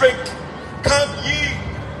ye and drink. Come ye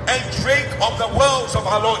and drink of the wells of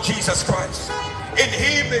our Lord Jesus Christ. In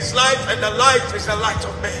him is life, and the life is the light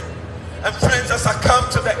of men. And friends, as I come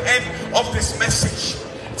to the end of this message,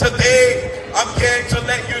 today I'm here to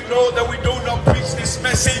let you know that we do not preach this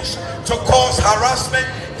message to cause harassment,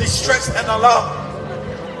 distress, and alarm.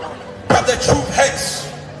 But the truth hurts.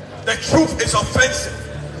 The truth is offensive.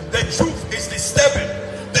 The truth is disturbing.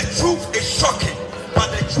 The truth is shocking.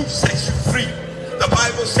 But the truth sets you free. The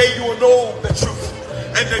Bible says you will know the truth,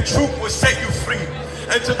 and the truth will set you free.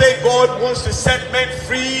 And today God wants to set men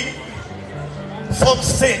free from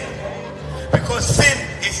sin. Because sin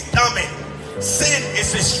is damning. Sin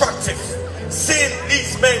is destructive. Sin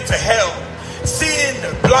leads men to hell. Sin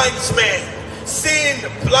blinds men.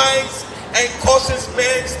 Sin blinds and causes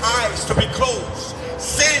men's eyes to be closed.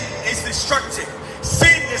 Sin is destructive.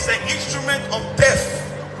 Sin is an instrument of death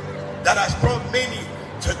that has brought many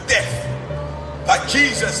to death. But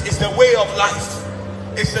Jesus is the way of life.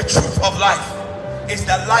 It's the truth of life. It's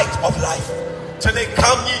the light of life. Today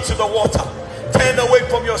come ye to the water. Turn away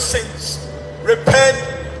from your sins. Repent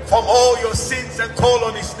from all your sins and call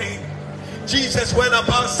on his name. Jesus went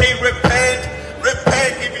about saying, repent,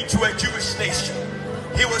 repent, even to a Jewish nation.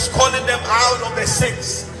 He was calling them out of their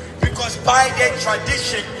sins, because by their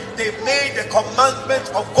tradition they made the commandment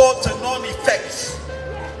of God to non-effect.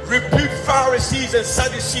 Rebuke Pharisees and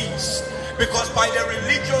Sadducees, because by their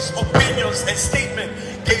religious opinions and statements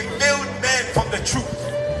they veiled men from the truth.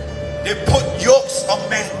 They put yokes on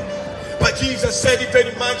men. But Jesus said, if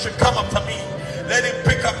any man should come after me, let him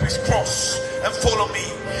pick up his cross and follow me.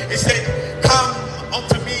 He said, come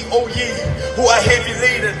unto me, O ye who are heavy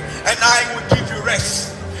laden, and I will give you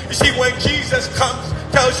rest. You see, when Jesus comes,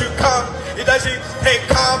 tells you come, it doesn't say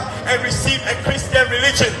come and receive a Christian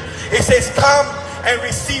religion. It says come and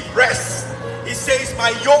receive rest. It says my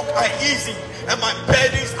yoke are easy and my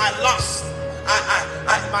burdens are light.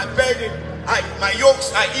 My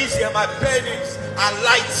yokes are easy and my burdens are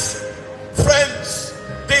light. Friends,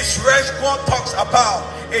 this rest God talks about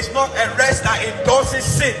is not a rest that endorses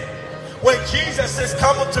sin. When Jesus says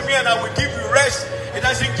come unto me and I will give you rest, it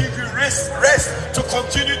doesn't give you rest to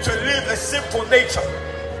continue to live a sinful nature.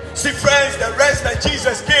 See friends, the rest that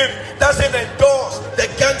Jesus gave doesn't endorse the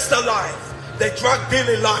gangster life, the drug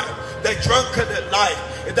dealing life, the drunkard life.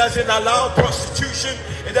 It doesn't allow prostitution.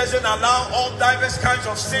 It doesn't allow all diverse kinds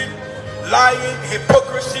of sin, lying,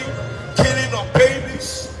 hypocrisy, killing of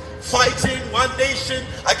babies, fighting one nation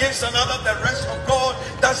against another. The rest of God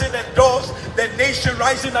doesn't endorse the nation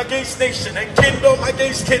rising against nation and kingdom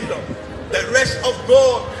against kingdom. The rest of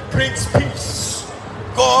God brings peace.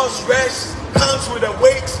 God's rest comes with a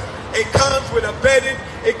weight. It comes with a burden.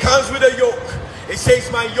 It comes with a yoke. It says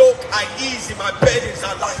my yoke are easy, my burdens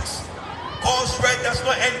are light. God's rest does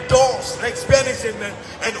not endorse lesbianism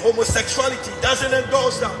and homosexuality. It doesn't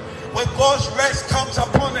endorse that. When God's rest comes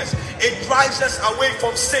upon us, it drives us away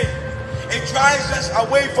from sin. It drives us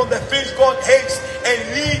away from the things God hates and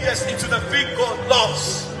leads us into the things God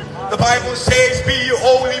loves. The Bible says, be ye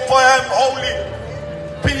holy, for I am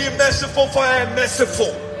holy. Be ye merciful, for I am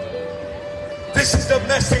merciful. This is the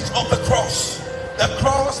message of the cross. The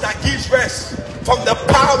cross that gives rest from the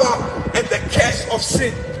power and the curse of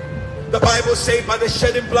sin. The Bible says, by the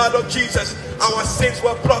shedding blood of Jesus, our sins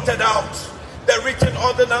were blotted out. The written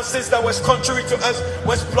ordinances that was contrary to us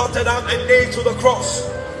was blotted out and nailed to the cross.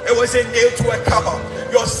 It was a nail to a cover.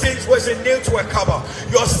 Your sins was a nail to a cover.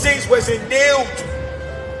 Your sins was a nail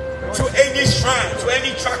to any shrine, to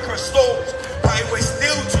any tracker stones, but it was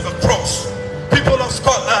nailed to the cross. People of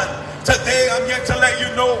Scotland, today I'm here to let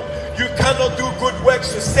you know you cannot do good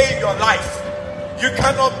works to save your life. You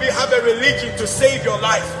cannot have a religion to save your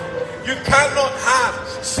life. You cannot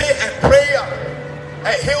say a prayer,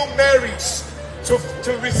 a Hail Marys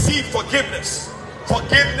to receive forgiveness.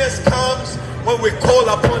 Forgiveness comes when we call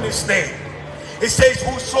upon his name. It says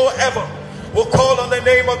whosoever will call on the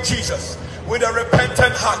name of Jesus with a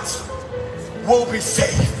repentant heart will be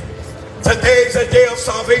saved. Today is a day of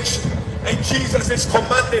salvation, and Jesus is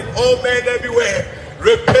commanding all men everywhere,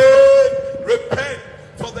 repent, repent,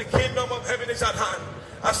 for the kingdom of heaven is at hand.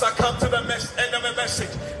 As I come to the end of the message,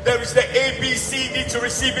 there is the ABCD to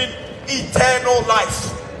receiving eternal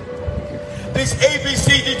life. This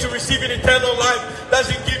ABCD to receiving eternal life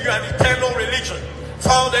doesn't give you an eternal religion.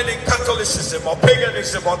 founded in Catholicism or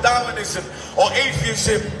paganism or Darwinism or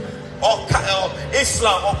atheism or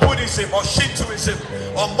Islam or Buddhism or Shintoism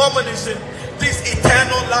or Mormonism, this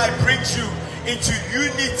eternal life brings you into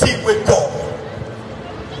unity with God.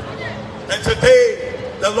 And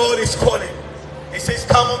today the Lord is calling. He says,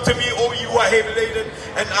 come unto me, all you who are heavy laden,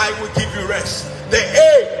 and I will give you rest. The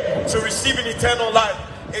aim to receiving eternal life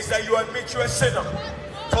is that you admit you're a sinner.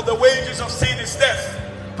 For the wages of sin is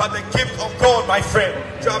death, but the gift of God, my friend.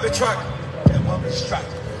 Do you have a track? Track.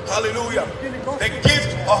 Hallelujah. The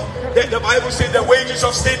gift of the Bible says the wages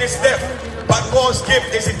of sin is death, but God's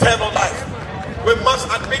gift is eternal life. We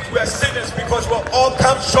must admit we are sinners because we're all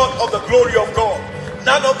come short of the glory of God.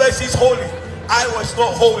 None of us is holy. I was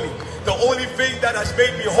not holy. The only thing that has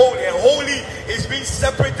made me holy, and holy is being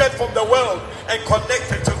separated from the world and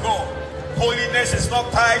connected to God. Holiness is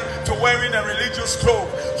not tied to wearing a religious cloth.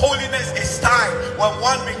 Holiness is tied when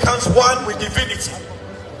one becomes one with divinity.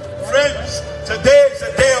 Friends, today is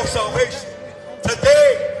a day of salvation.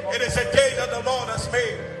 Today, it is a day that the Lord has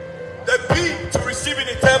made. The key to receiving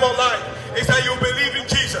eternal life is that you believe in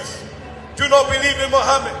Jesus. Do not believe in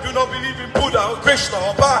Muhammad. Do not believe in Buddha or Krishna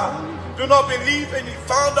or Baal. Do not believe in the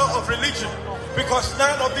founder of religion, because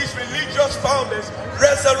none of these religious founders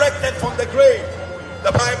resurrected from the grave.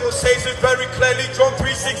 The Bible says it very clearly, John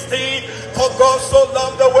 3:16, for God so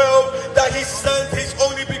loved the world that he sent his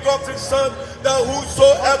only begotten Son, that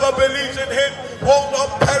whosoever believes in him will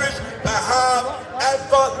not perish but have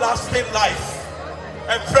everlasting life.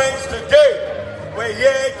 And friends, today we're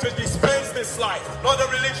here to dispense this life, not a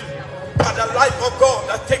religion, but the life of God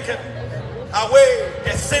that taketh away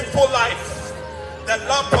the sinful life, the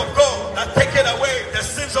lamp of God that taketh away the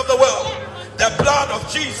sins of the world, the blood of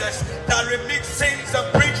Jesus that remits sins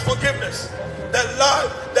and brings forgiveness, the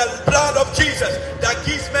blood of Jesus that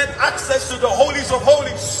gives men access to the holies of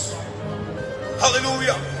holies.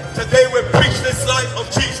 Hallelujah. Today we preach this life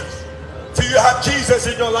of Jesus. Do you have Jesus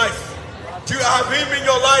in your life? Do you have him in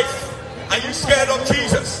your life? Are you scared of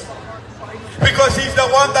Jesus? Because he's the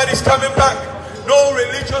one that is coming back. No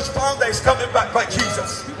religious founder is coming back by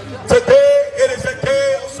Jesus. Today it is a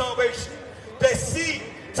day of salvation. The seed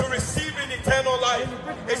to receiving eternal life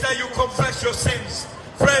is that you confess your sins.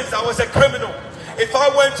 Friends, I was a criminal. If I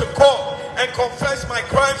went to court and confessed my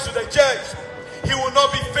crimes to the judge, he will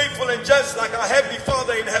not be faithful and just like our Heavenly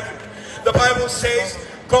Father in heaven. The Bible says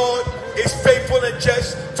God is faithful and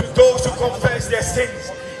just to those who confess their sins.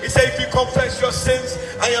 He said, if you confess your sins,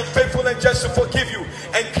 I am faithful and just to forgive you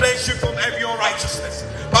and cleanse you from every unrighteousness.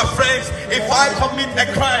 But friends, if I commit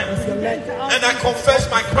a crime and I confess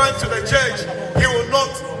my crime to the judge, he will not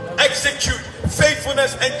execute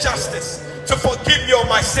faithfulness and justice to forgive me of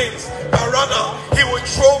my sins, but rather he will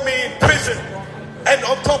throw me in prison. And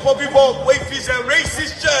on top of it all, if he's a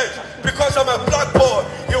racist judge, because I'm a black boy,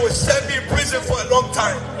 he will send me in prison for a long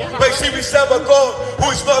time. But see, we serve a God who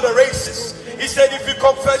is not a racist. He said, if you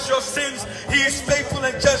confess your sins, he is faithful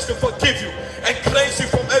and just to forgive you and cleanse you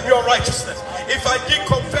from every unrighteousness. If I did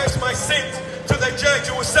confess my sins to the judge,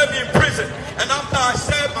 he will send me in prison. And after I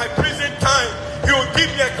serve my prison time, he will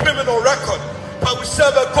give me a criminal record. But we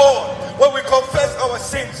serve a God, when we confess our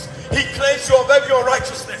sins, he cleanses you of every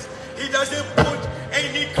unrighteousness. He doesn't put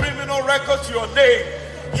any criminal record to your name.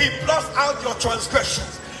 He blots out your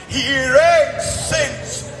transgressions. He erases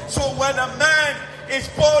sins. So when a man is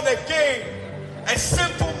born again, a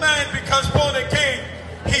simple man becomes born again,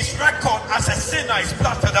 his record as a sinner is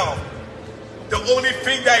blotted out. The only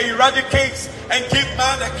thing that eradicates and gives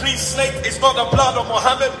man a clean slate is not the blood of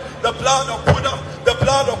Muhammad, the blood of Buddha, the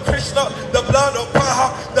blood of Krishna, the blood of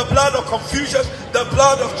Baha, the blood of Confucius, the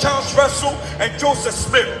blood of Charles Russell and Joseph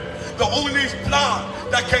Smith. The only blood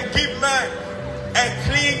that can give man a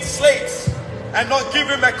clean slate and not give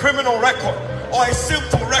him a criminal record or a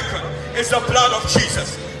simple record is the blood of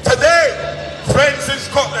Jesus. Today, friends in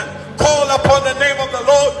Scotland, call upon the name of the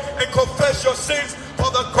Lord and confess your sins, for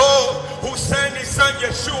the God who sent his son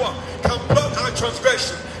Yeshua can blot our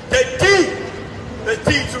transgression. The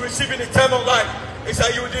deed to receiving eternal life is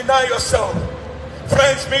that you deny yourself.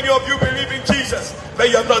 Friends, many of you believe in Jesus, but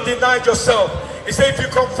you have not denied yourself. He said, if you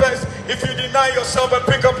confess, if you deny yourself and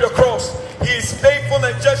pick up your cross, he is faithful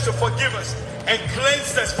and just to forgive us and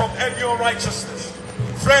cleanse us from every unrighteousness.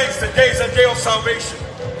 Friends, today is a day of salvation.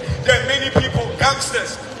 There are many people,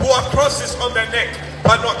 gangsters, who have crosses on their neck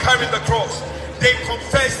but not carrying the cross. They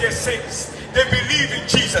confess their sins. They believe in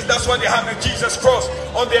Jesus. That's why they have a Jesus cross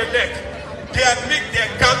on their neck. They admit they're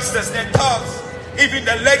gangsters, they're thugs, even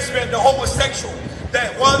the lesbian, the homosexual, the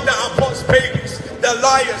one that aborts babies, the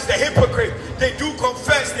liars, the hypocrite. They do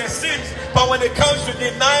confess their sins, but when it comes to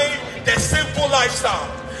denying their sinful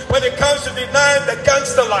lifestyle, when it comes to denying the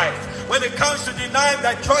gangster life, when it comes to denying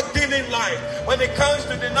the drug dealing life, when it comes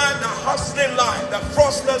to denying the hustling life, the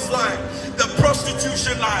fraudster's life, the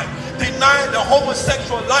prostitution life, denying the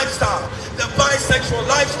homosexual lifestyle, the bisexual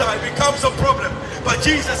lifestyle, it becomes a problem. But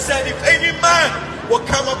Jesus said, if any man will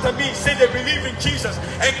come after me, say they believe in Jesus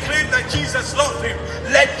and claim that Jesus loved him,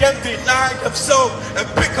 let them deny themselves and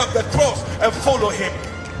pick up the cross and follow him.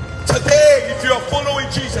 Today, if you are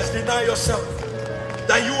following Jesus, deny yourself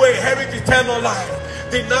that you will inherit eternal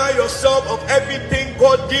life. Deny yourself of everything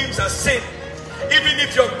God deems as sin. Even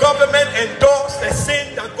if your government endorses the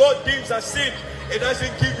sin that God deems as sin, it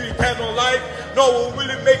doesn't give you eternal life, nor will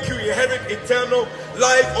it make you inherit eternal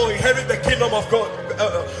life or inherit the kingdom of God,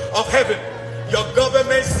 of heaven. Your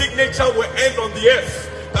government signature will end on the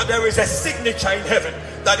earth, but there is a signature in heaven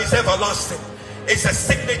that is everlasting. It's a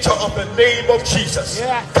signature of the name of Jesus.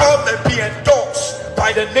 Yeah. Come and be endorsed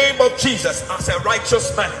by the name of Jesus as a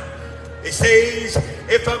righteous man. It says,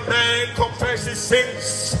 if a man confesses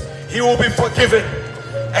sins, he will be forgiven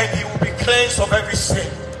and he will be cleansed of every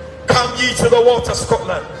sin. Come ye to the water,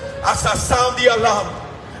 Scotland. As I sound the alarm,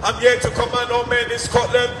 I'm here to command all men in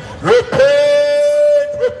Scotland,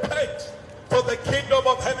 repent, repent, for the kingdom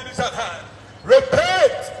of heaven is at hand.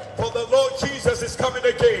 Repent, for the Lord Jesus is coming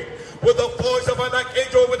again with the voice of an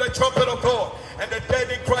archangel, with the trumpet of God, and the dead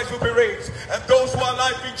in Christ will be raised, and those who are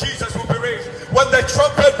alive in Jesus will be raised. When the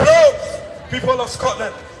trumpet blows, people of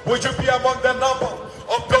Scotland, would you be among the number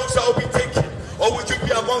of those that will be taken, or would you be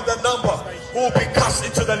among the number who will be cast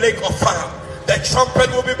into the lake of fire? The trumpet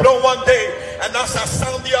will be blown one day, and as I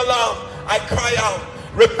sound the alarm, I cry out,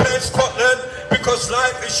 repent, Scotland, because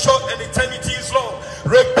life is short and eternity is long.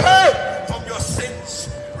 Repent from your sins.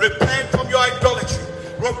 Repent from your idolatry.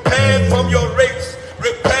 Repent from your race.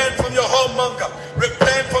 Repent from your whoremonger.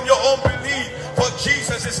 Repent from your unbelief, for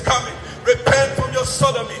Jesus is coming. Repent from your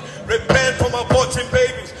sodomy. Repent from aborting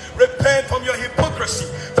babies. Repent from your hypocrisy,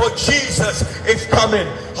 for Jesus is coming.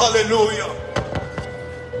 Hallelujah.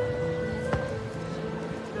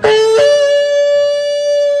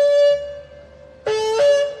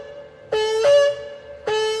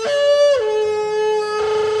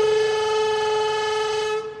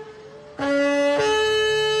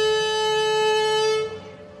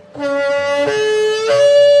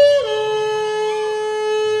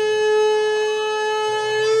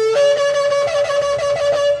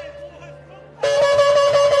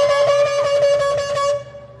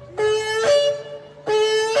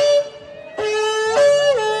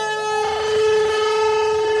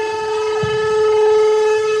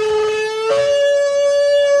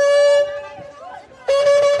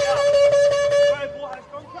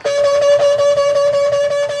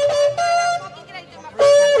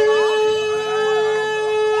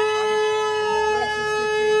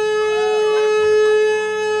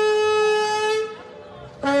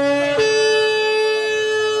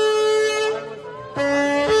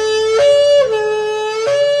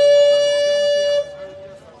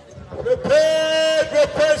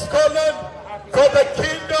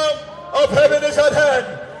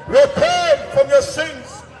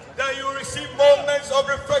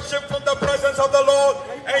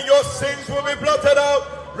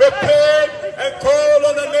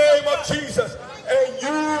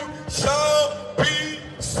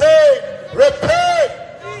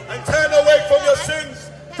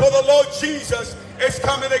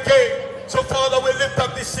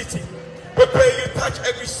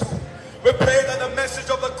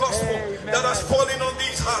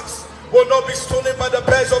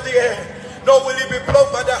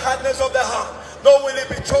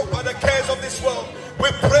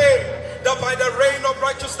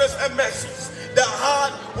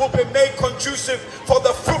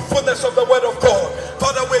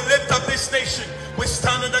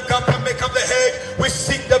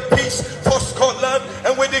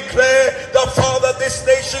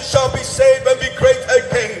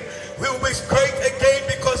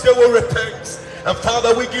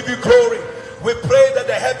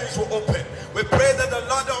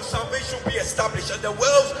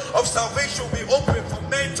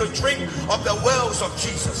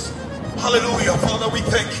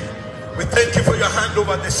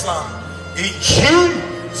 In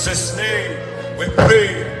Jesus' name we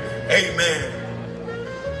pray. Amen.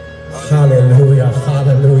 Hallelujah.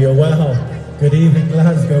 Hallelujah. Wow. Good evening,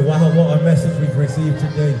 Glasgow. Wow, what a message we've received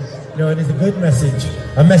today. You know, it is a good message.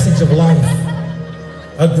 A message of life.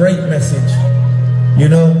 A great message. You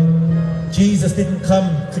know, Jesus didn't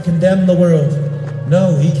come to condemn the world.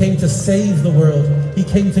 No, he came to save the world. He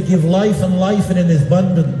came to give life and life in his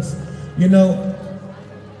abundance. You know,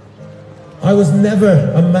 I was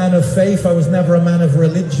never a man of faith. I was never a man of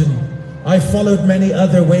religion. I followed many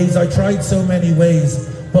other ways. I tried so many ways.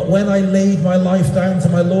 But when I laid my life down to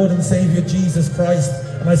my Lord and Savior Jesus Christ,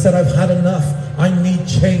 and I said, I've had enough, I need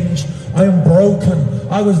change, I am broken,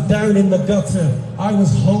 I was down in the gutter, I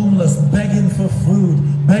was homeless, begging for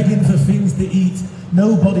food, begging for things to eat.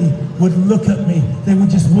 Nobody would look at me, they would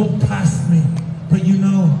just walk past me. But you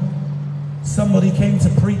know, somebody came to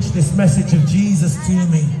preach this message of Jesus to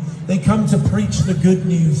me. They come to preach the good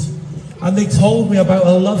news. And they told me about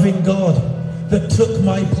a loving God that took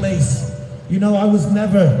my place. You know, I was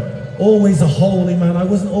never always a holy man. I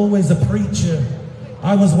wasn't always a preacher.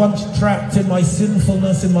 I was once trapped in my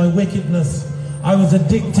sinfulness, in my wickedness. I was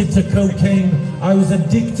addicted to cocaine. I was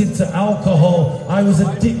addicted to alcohol. I was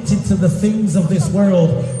addicted to the things of this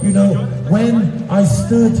world. You know, when I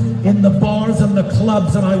stood in the bars and the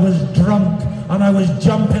clubs and I was drunk and I was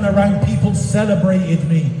jumping around, people celebrated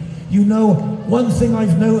me. You know, one thing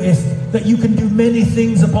I've noticed, that you can do many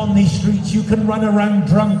things upon these streets. You can run around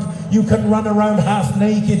drunk. You can run around half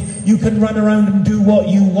naked. You can run around and do what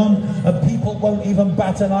you want, and people won't even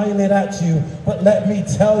bat an eyelid at you. But let me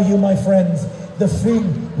tell you, my friends, the thing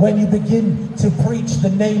when you begin to preach the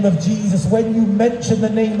name of Jesus, when you mention the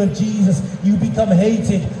name of Jesus, you become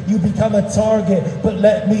hated, you become a target. But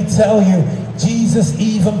let me tell you, Jesus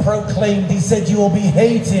even proclaimed, he said, you will be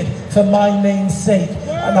hated for my name's sake.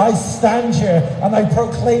 And I stand here and I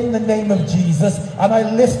proclaim the name of Jesus, and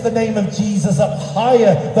I lift the name of Jesus up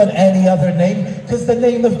higher than any other name, because the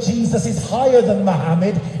name of Jesus is higher than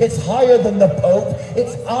Muhammad, it's higher than the Pope,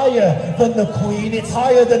 it's higher than the Queen, it's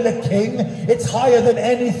higher than the King, it's higher than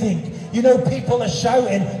anything. You know, people are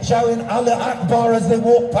shouting Allah Akbar as they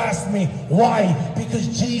walk past me. Why?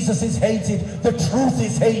 Because Jesus is hated, the truth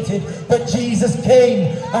is hated, but Jesus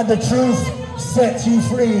came and the truth sets you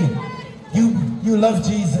free. You love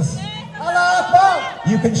Jesus.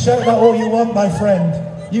 You can shout that all you want, my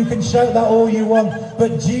friend. You can shout that all you want,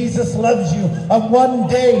 but Jesus loves you. And one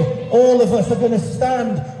day, all of us are going to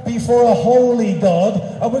stand before a holy God,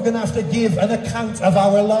 and we're going to have to give an account of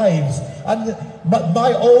our lives. And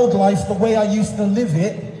my old life, the way I used to live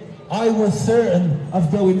it, I was certain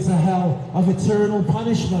of going to hell, of eternal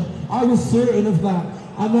punishment. I was certain of that.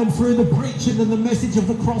 And then through the preaching and the message of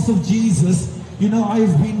the cross of Jesus, you know, I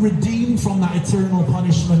have been redeemed from that eternal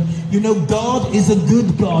punishment. You know, God is a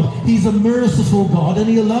good God. He's a merciful God, and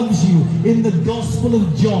he loves you. In the Gospel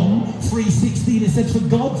of John 3:16, it said, for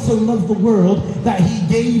God so loved the world that he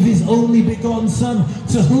gave his only begotten Son,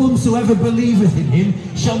 to whomsoever believeth in him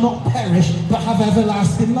shall not perish, but have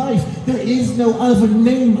everlasting life. There is no other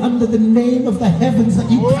name under the name of the heavens that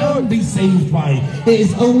you can be saved by. It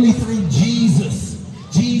is only through Jesus.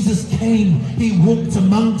 Jesus came, he walked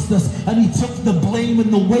amongst us, and he took the blame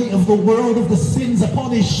and the weight of the world, of the sins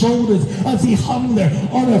upon his shoulders as he hung there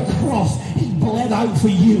on a cross. He bled out for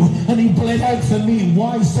you, and he bled out for me.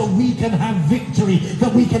 Why? So we can have victory,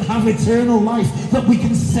 that we can have eternal life, that we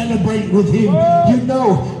can celebrate with him. You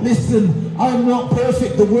know, listen, I'm not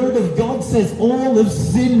perfect. The word of God says all have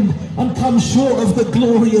sinned and come short of the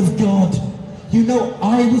glory of God. You know,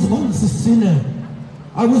 I was once a sinner.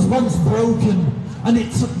 I was once broken. And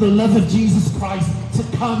it took the love of Jesus Christ to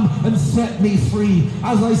come and set me free.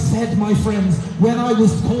 As I said, my friends, when I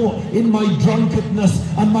was caught in my drunkenness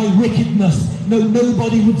and my wickedness,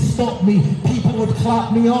 nobody would stop me. People would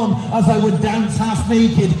clap me on as I would dance half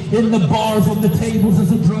naked in the bars on the tables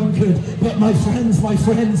as a drunkard. But my friends,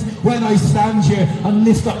 when I stand here and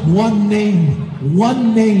lift up one name,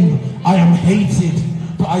 I am hated.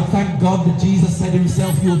 But I thank God that Jesus said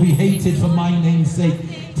himself, you'll be hated for my name's sake.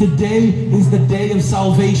 Today is the day of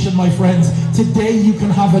salvation, my friends. Today you can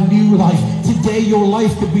have a new life. Today your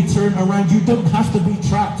life could be turned around. You don't have to be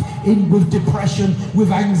trapped in with depression,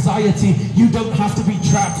 with anxiety. You don't have to be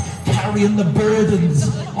trapped carrying the burdens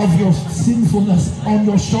of your sinfulness on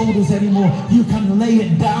your shoulders anymore. You can lay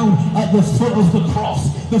it down at the foot of the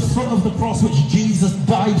cross which Jesus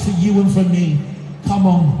died for you and for me. Come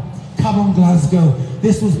on, Glasgow.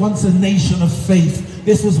 This was once a nation of faith.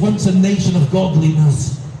 This was once a nation of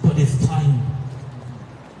godliness. But it's time.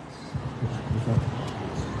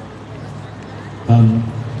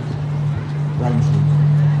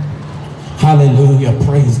 Hallelujah,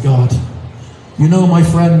 praise God. You know, my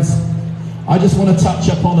friends, I just want to touch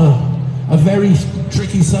upon a very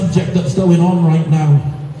tricky subject that's going on right now.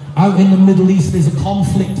 Out in the Middle East, there's a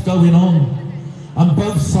conflict going on, and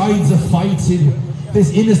both sides are fighting. There's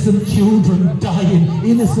innocent children dying,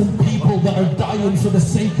 innocent people that are dying for the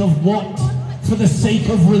sake of what? For the sake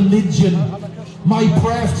of religion. My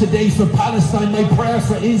prayer today for Palestine, my prayer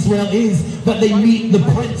for Israel is that they meet the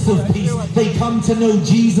Prince of Peace. They come to know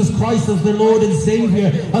Jesus Christ as their Lord and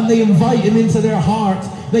Savior, and they invite him into their heart.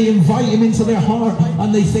 They invite him into their heart,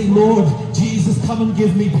 and they say, Lord Jesus, come and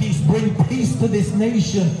give me peace. Bring peace to this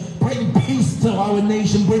nation. Bring peace to our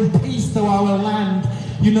nation. Bring peace to our land.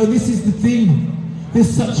 You know, this is the thing. There's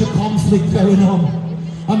such a conflict going on,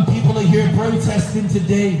 and people are here protesting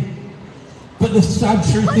today. But the sad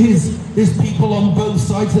truth is, there's people on both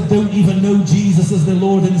sides that don't even know Jesus as their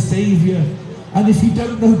Lord and Savior. And if you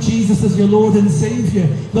don't know Jesus as your Lord and Savior,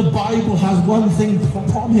 the Bible has one thing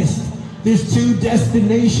promised. There's two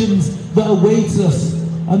destinations that await us.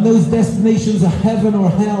 And those destinations are heaven or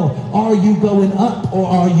hell. Are you going up or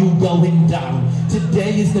are you going down?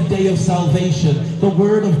 Today is the day of salvation. The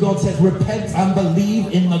word of God says, repent and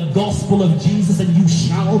believe in the gospel of Jesus and you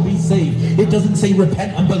shall be saved. It doesn't say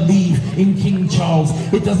repent and believe in King Charles.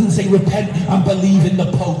 It doesn't say repent and believe in the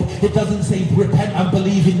Pope. It doesn't say repent and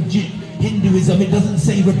believe in Hinduism. It doesn't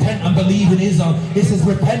say repent and believe in Islam. It says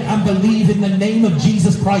repent and believe in the name of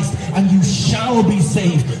Jesus Christ and you shall be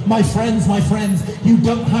saved. My friends, you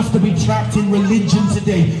don't have to be trapped in religion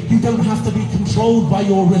today. You don't have to be controlled by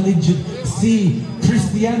your religion. See,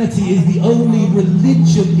 Christianity is the only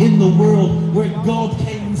religion in the world where God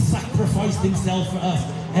came and sacrificed himself for us.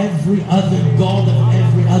 Every other god of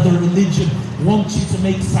every other religion wants you to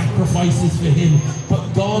make sacrifices for him.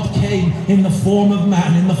 But God came in the form of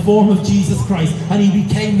man, in the form of Jesus Christ, and he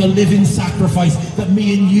became the living sacrifice that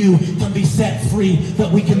me and you can be set free, that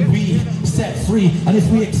we can be set free. And if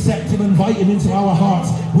we accept him and invite him into our hearts,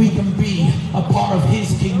 we can be a part of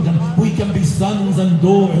his kingdom. We can be sons and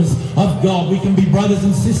daughters of God. We can be brothers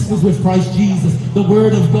and sisters with Christ Jesus. The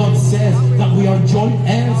word of God says that we are joint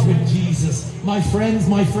heirs with Jesus. My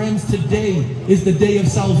friends, today is the day of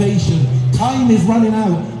salvation. Time is running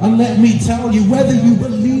out, and let me tell you, whether you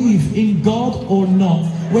believe in God or not,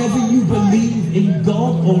 whether you believe in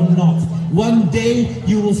God or not, one day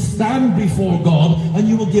you will stand before God and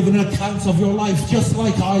you will give an account of your life, just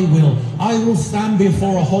like I will. I will stand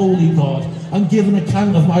before a holy God and give an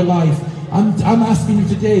account of my life. I'm asking you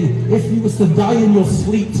today, if you was to die in your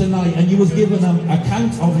sleep tonight and you was given an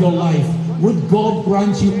account of your life, would God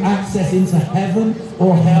grant you access into heaven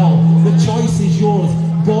or hell? The choice is yours.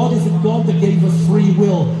 God is a God that gave us free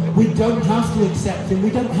will. We don't have to accept him. We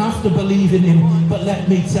don't have to believe in him. But let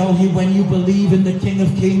me tell you, when you believe in the King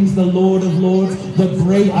of Kings, the Lord of Lords, the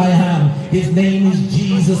great I am, his name is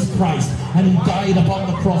Jesus Christ, and he died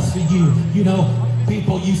upon the cross for you. You know,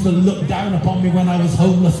 people used to look down upon me when I was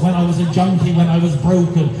homeless, when I was a junkie, when I was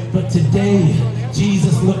broken. But today,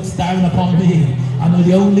 Jesus looks down upon me. And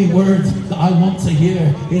the only words that I want to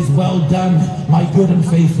hear is, well done, my good and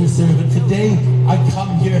faithful servant. Today, I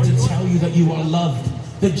come here to tell you that you are loved.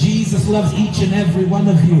 That Jesus loves each and every one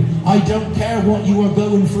of you. I don't care what you are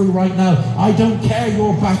going through right now. I don't care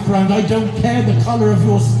your background. I don't care the color of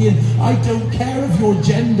your skin. I don't care of your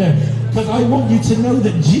gender. Because I want you to know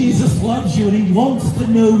that Jesus loves you and he wants to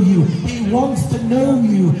know you. He wants to know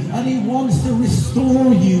you and he wants to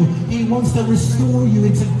restore you. He wants to restore you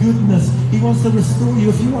into goodness. He wants to restore you.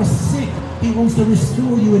 If you are sick, he wants to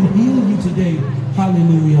restore you and heal you today.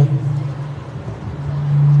 Hallelujah.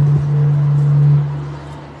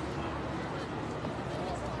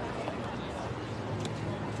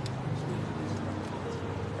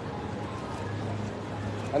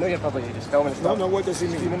 I know you're probably just filming stuff. No, what does he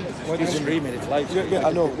mean? What is streaming? It's live. Yeah,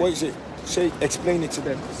 I know. What is it? Say, explain it to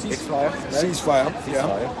them. Ceasefire. Right? Ceasefire.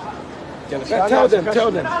 Yeah. Tell them what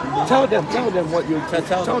you feel. Tell them what you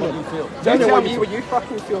feel. Tell me what you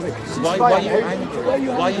fucking feel. Why are you angry? Why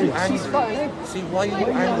are you angry? See, why are you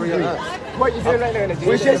angry at us? What are you doing right now?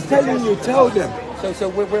 We're just telling you, tell them. So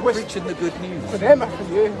we're preaching the good news. For them or for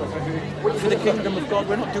you? For the kingdom of God.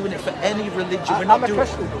 We're not doing it for any religion. We're I'm not a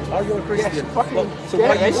Christian. Are you a Christian? Yes, so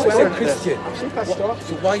why are you swearing Christian? I'm so pissed off.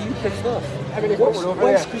 So why are you pissed off?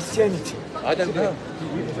 What's Christianity? I don't know.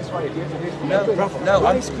 Is this why you're here today? No,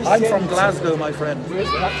 I'm from Glasgow, my friend.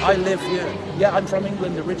 I live here. Yeah, I'm from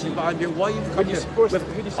England originally, but I'm here. Why you come here?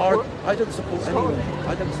 I don't support anyone.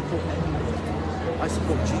 I don't support anyone. I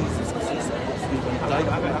support Jesus because he said when he died.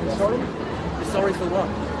 I'm sorry. You're sorry for what?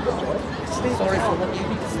 Sorry for what? You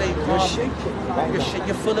need to stay calm. You're shaking.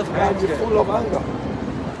 You're full of anger. You're full of anger.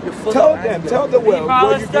 You're full Tell of them, anger. tell the world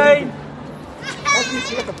what you believe. As you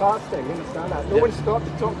see at the past thing, you understand that? No one stopped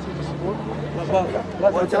to talk to you to support you.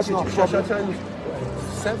 Well, That's not a shall I problem. tell you?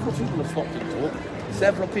 Several people have stopped to talk.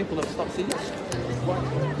 Several people have stopped. See,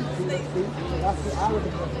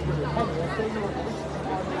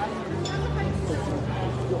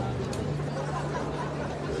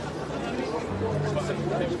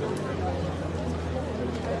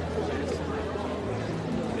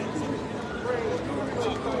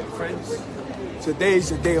 Friends, today is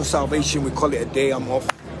the day of salvation. We call it a day I'm off.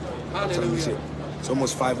 It's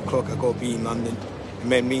almost 5 o'clock. I got to be in London.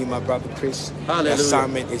 Me and my brother Chris. The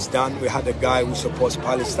assignment is done. We had a guy who supports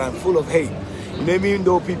Palestine, full of hate. Even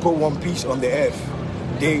though people want peace on the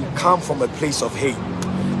earth, they come from a place of hate.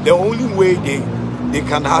 The only way they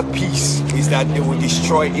can have peace is that they will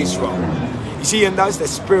destroy Israel. You see, and that's the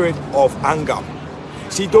spirit of anger.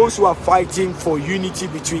 See, those who are fighting for unity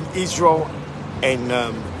between Israel and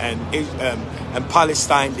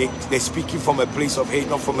Palestine, they're speaking from a place of hate,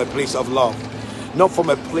 not from a place of love, not from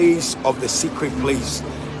a place of the secret place.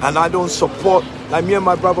 And I don't support, like me and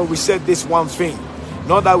my brother, we said this one thing.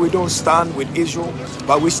 Not that we don't stand with Israel,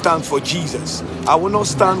 but we stand for Jesus. I will not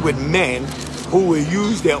stand with men who will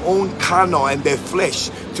use their own carnal and their flesh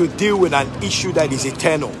to deal with an issue that is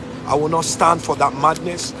eternal. I will not stand for that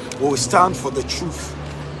madness. We will stand for the truth.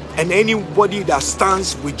 And anybody that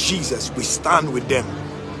stands with Jesus, we stand with them.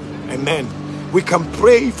 Amen. We can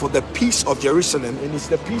pray for the peace of Jerusalem, and it's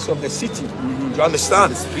the peace of the city. Do you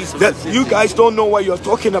understand? That you guys don't know what you're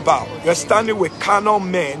talking about. You're standing with carnal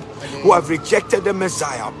men who have rejected the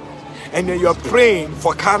Messiah, and then you're praying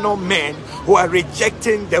for carnal men who are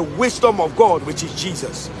rejecting the wisdom of God, which is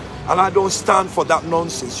Jesus. And I don't stand for that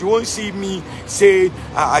nonsense. You won't see me say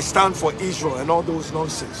I stand for Israel and all those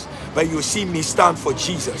nonsense, but you see me stand for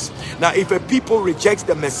Jesus. Now, if a people reject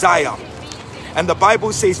the Messiah, and the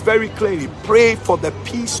Bible says very clearly, pray for the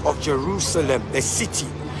peace of Jerusalem, the city.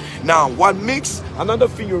 Now, what makes another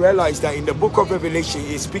thing you realize that in the book of Revelation,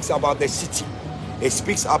 it speaks about the city. It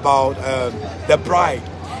speaks about the bride.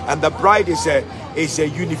 And the bride is a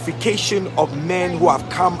unification of men who have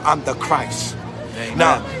come under Christ. Amen.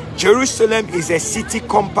 Now, Jerusalem is a city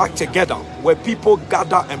compact together where people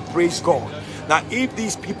gather and praise God. Now, if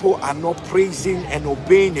these people are not praising and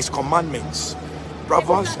obeying his commandments,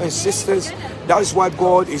 brothers and sisters, that's why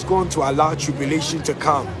God is going to allow tribulation to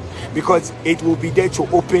come, because it will be there to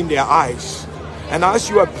open their eyes. And as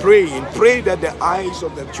you are praying, pray that the eyes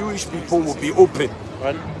of the Jewish people will be open.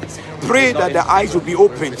 Pray that the eyes will be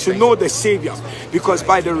open to know the Savior, because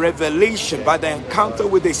by the revelation, by the encounter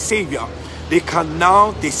with the Savior, they can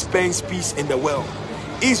now dispense peace in the world.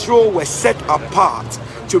 Israel was set apart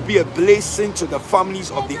to be a blessing to the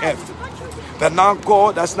families of the earth. But now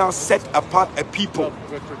God has now set apart a people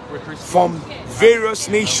from various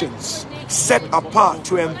nations, set apart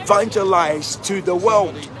to evangelize to the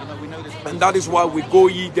world. And that is why we go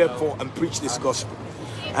ye therefore and preach this gospel.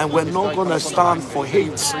 And we're not going to stand for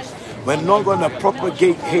hate. We're not going to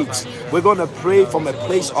propagate hate. We're going to pray from a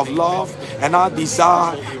place of love. And our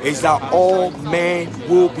desire is that all men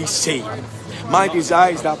will be saved. My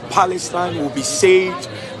desire is that Palestine will be saved.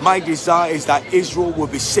 My desire is that Israel will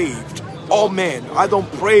be saved. All men. I don't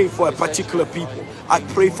pray for a particular people. I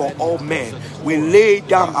pray for all men. We lay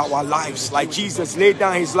down our lives like Jesus laid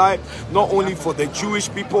down his life, not only for the Jewish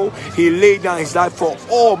people, he laid down his life for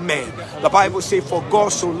all men. The Bible says, for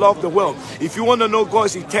God so loved the world. If you want to know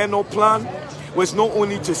God's eternal plan, was not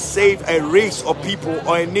only to save a race of people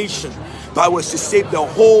or a nation, but was to save the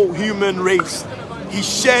whole human race. He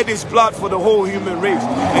shed his blood for the whole human race.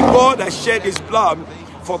 And God has shed his blood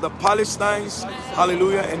for the Palestinians,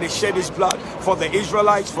 hallelujah, and they shed his blood for the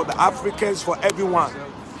Israelites, for the Africans, for everyone.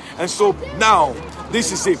 And so now,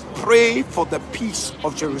 this is it. Pray for the peace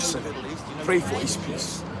of Jerusalem. Pray for his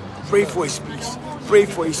peace. Pray for his peace. Pray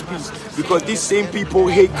for his peace. Because these same people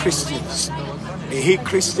hate Christians. They hate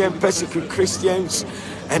Christians, persecute Christians,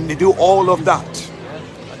 and they do all of that.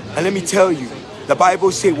 And let me tell you, the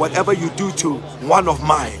Bible says, whatever you do to one of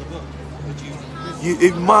mine,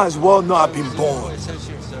 it might as well not have been born.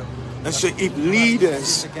 And so if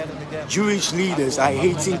leaders, Jewish leaders, are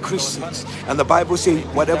hating Christians, and the Bible says,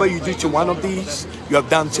 whatever you do to one of these, you have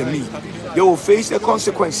done to me, they will face the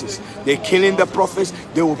consequences. They're killing the prophets,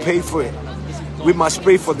 they will pay for it. We must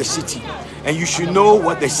pray for the city. And you should know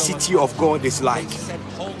what the city of God is like.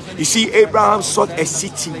 You see, Abraham sought a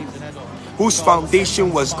city whose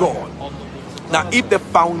foundation was God. Now, if the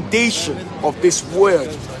foundation of this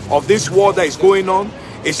world, of this war that is going on,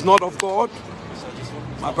 is not of God,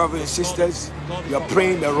 my brothers and sisters, you are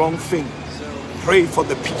praying the wrong thing. Pray for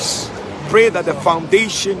the peace. Pray that the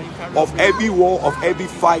foundation of every war, of every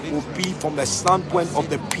fight, will be from the standpoint of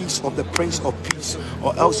the peace of the Prince of Peace,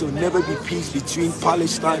 or else there will never be peace between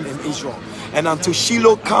Palestine and Israel. And until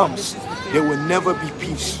Shiloh comes, there will never be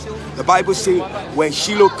peace. The Bible says, when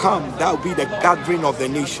Shiloh comes, that will be the gathering of the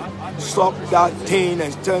nation. Stop that thing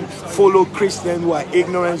and turn, follow Christians who are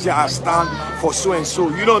ignorant, I stand for so and so.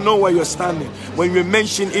 You don't know where you're standing. When you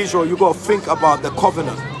mention Israel, you got to think about the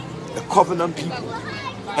covenant people.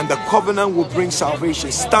 And the covenant will bring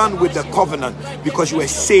salvation. Stand with the covenant, because you were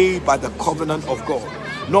saved by the covenant of God,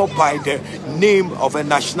 not by the name of a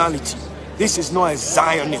nationality. This is not a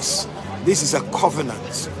Zionist. This is a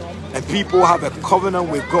covenant. And people who have a covenant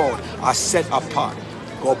with God are set apart.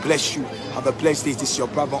 God bless you. Have a blessed day. This is your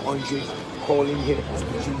brother Andre calling here in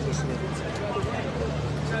Jesus' name.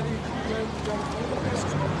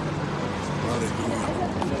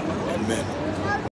 Hallelujah. Amen.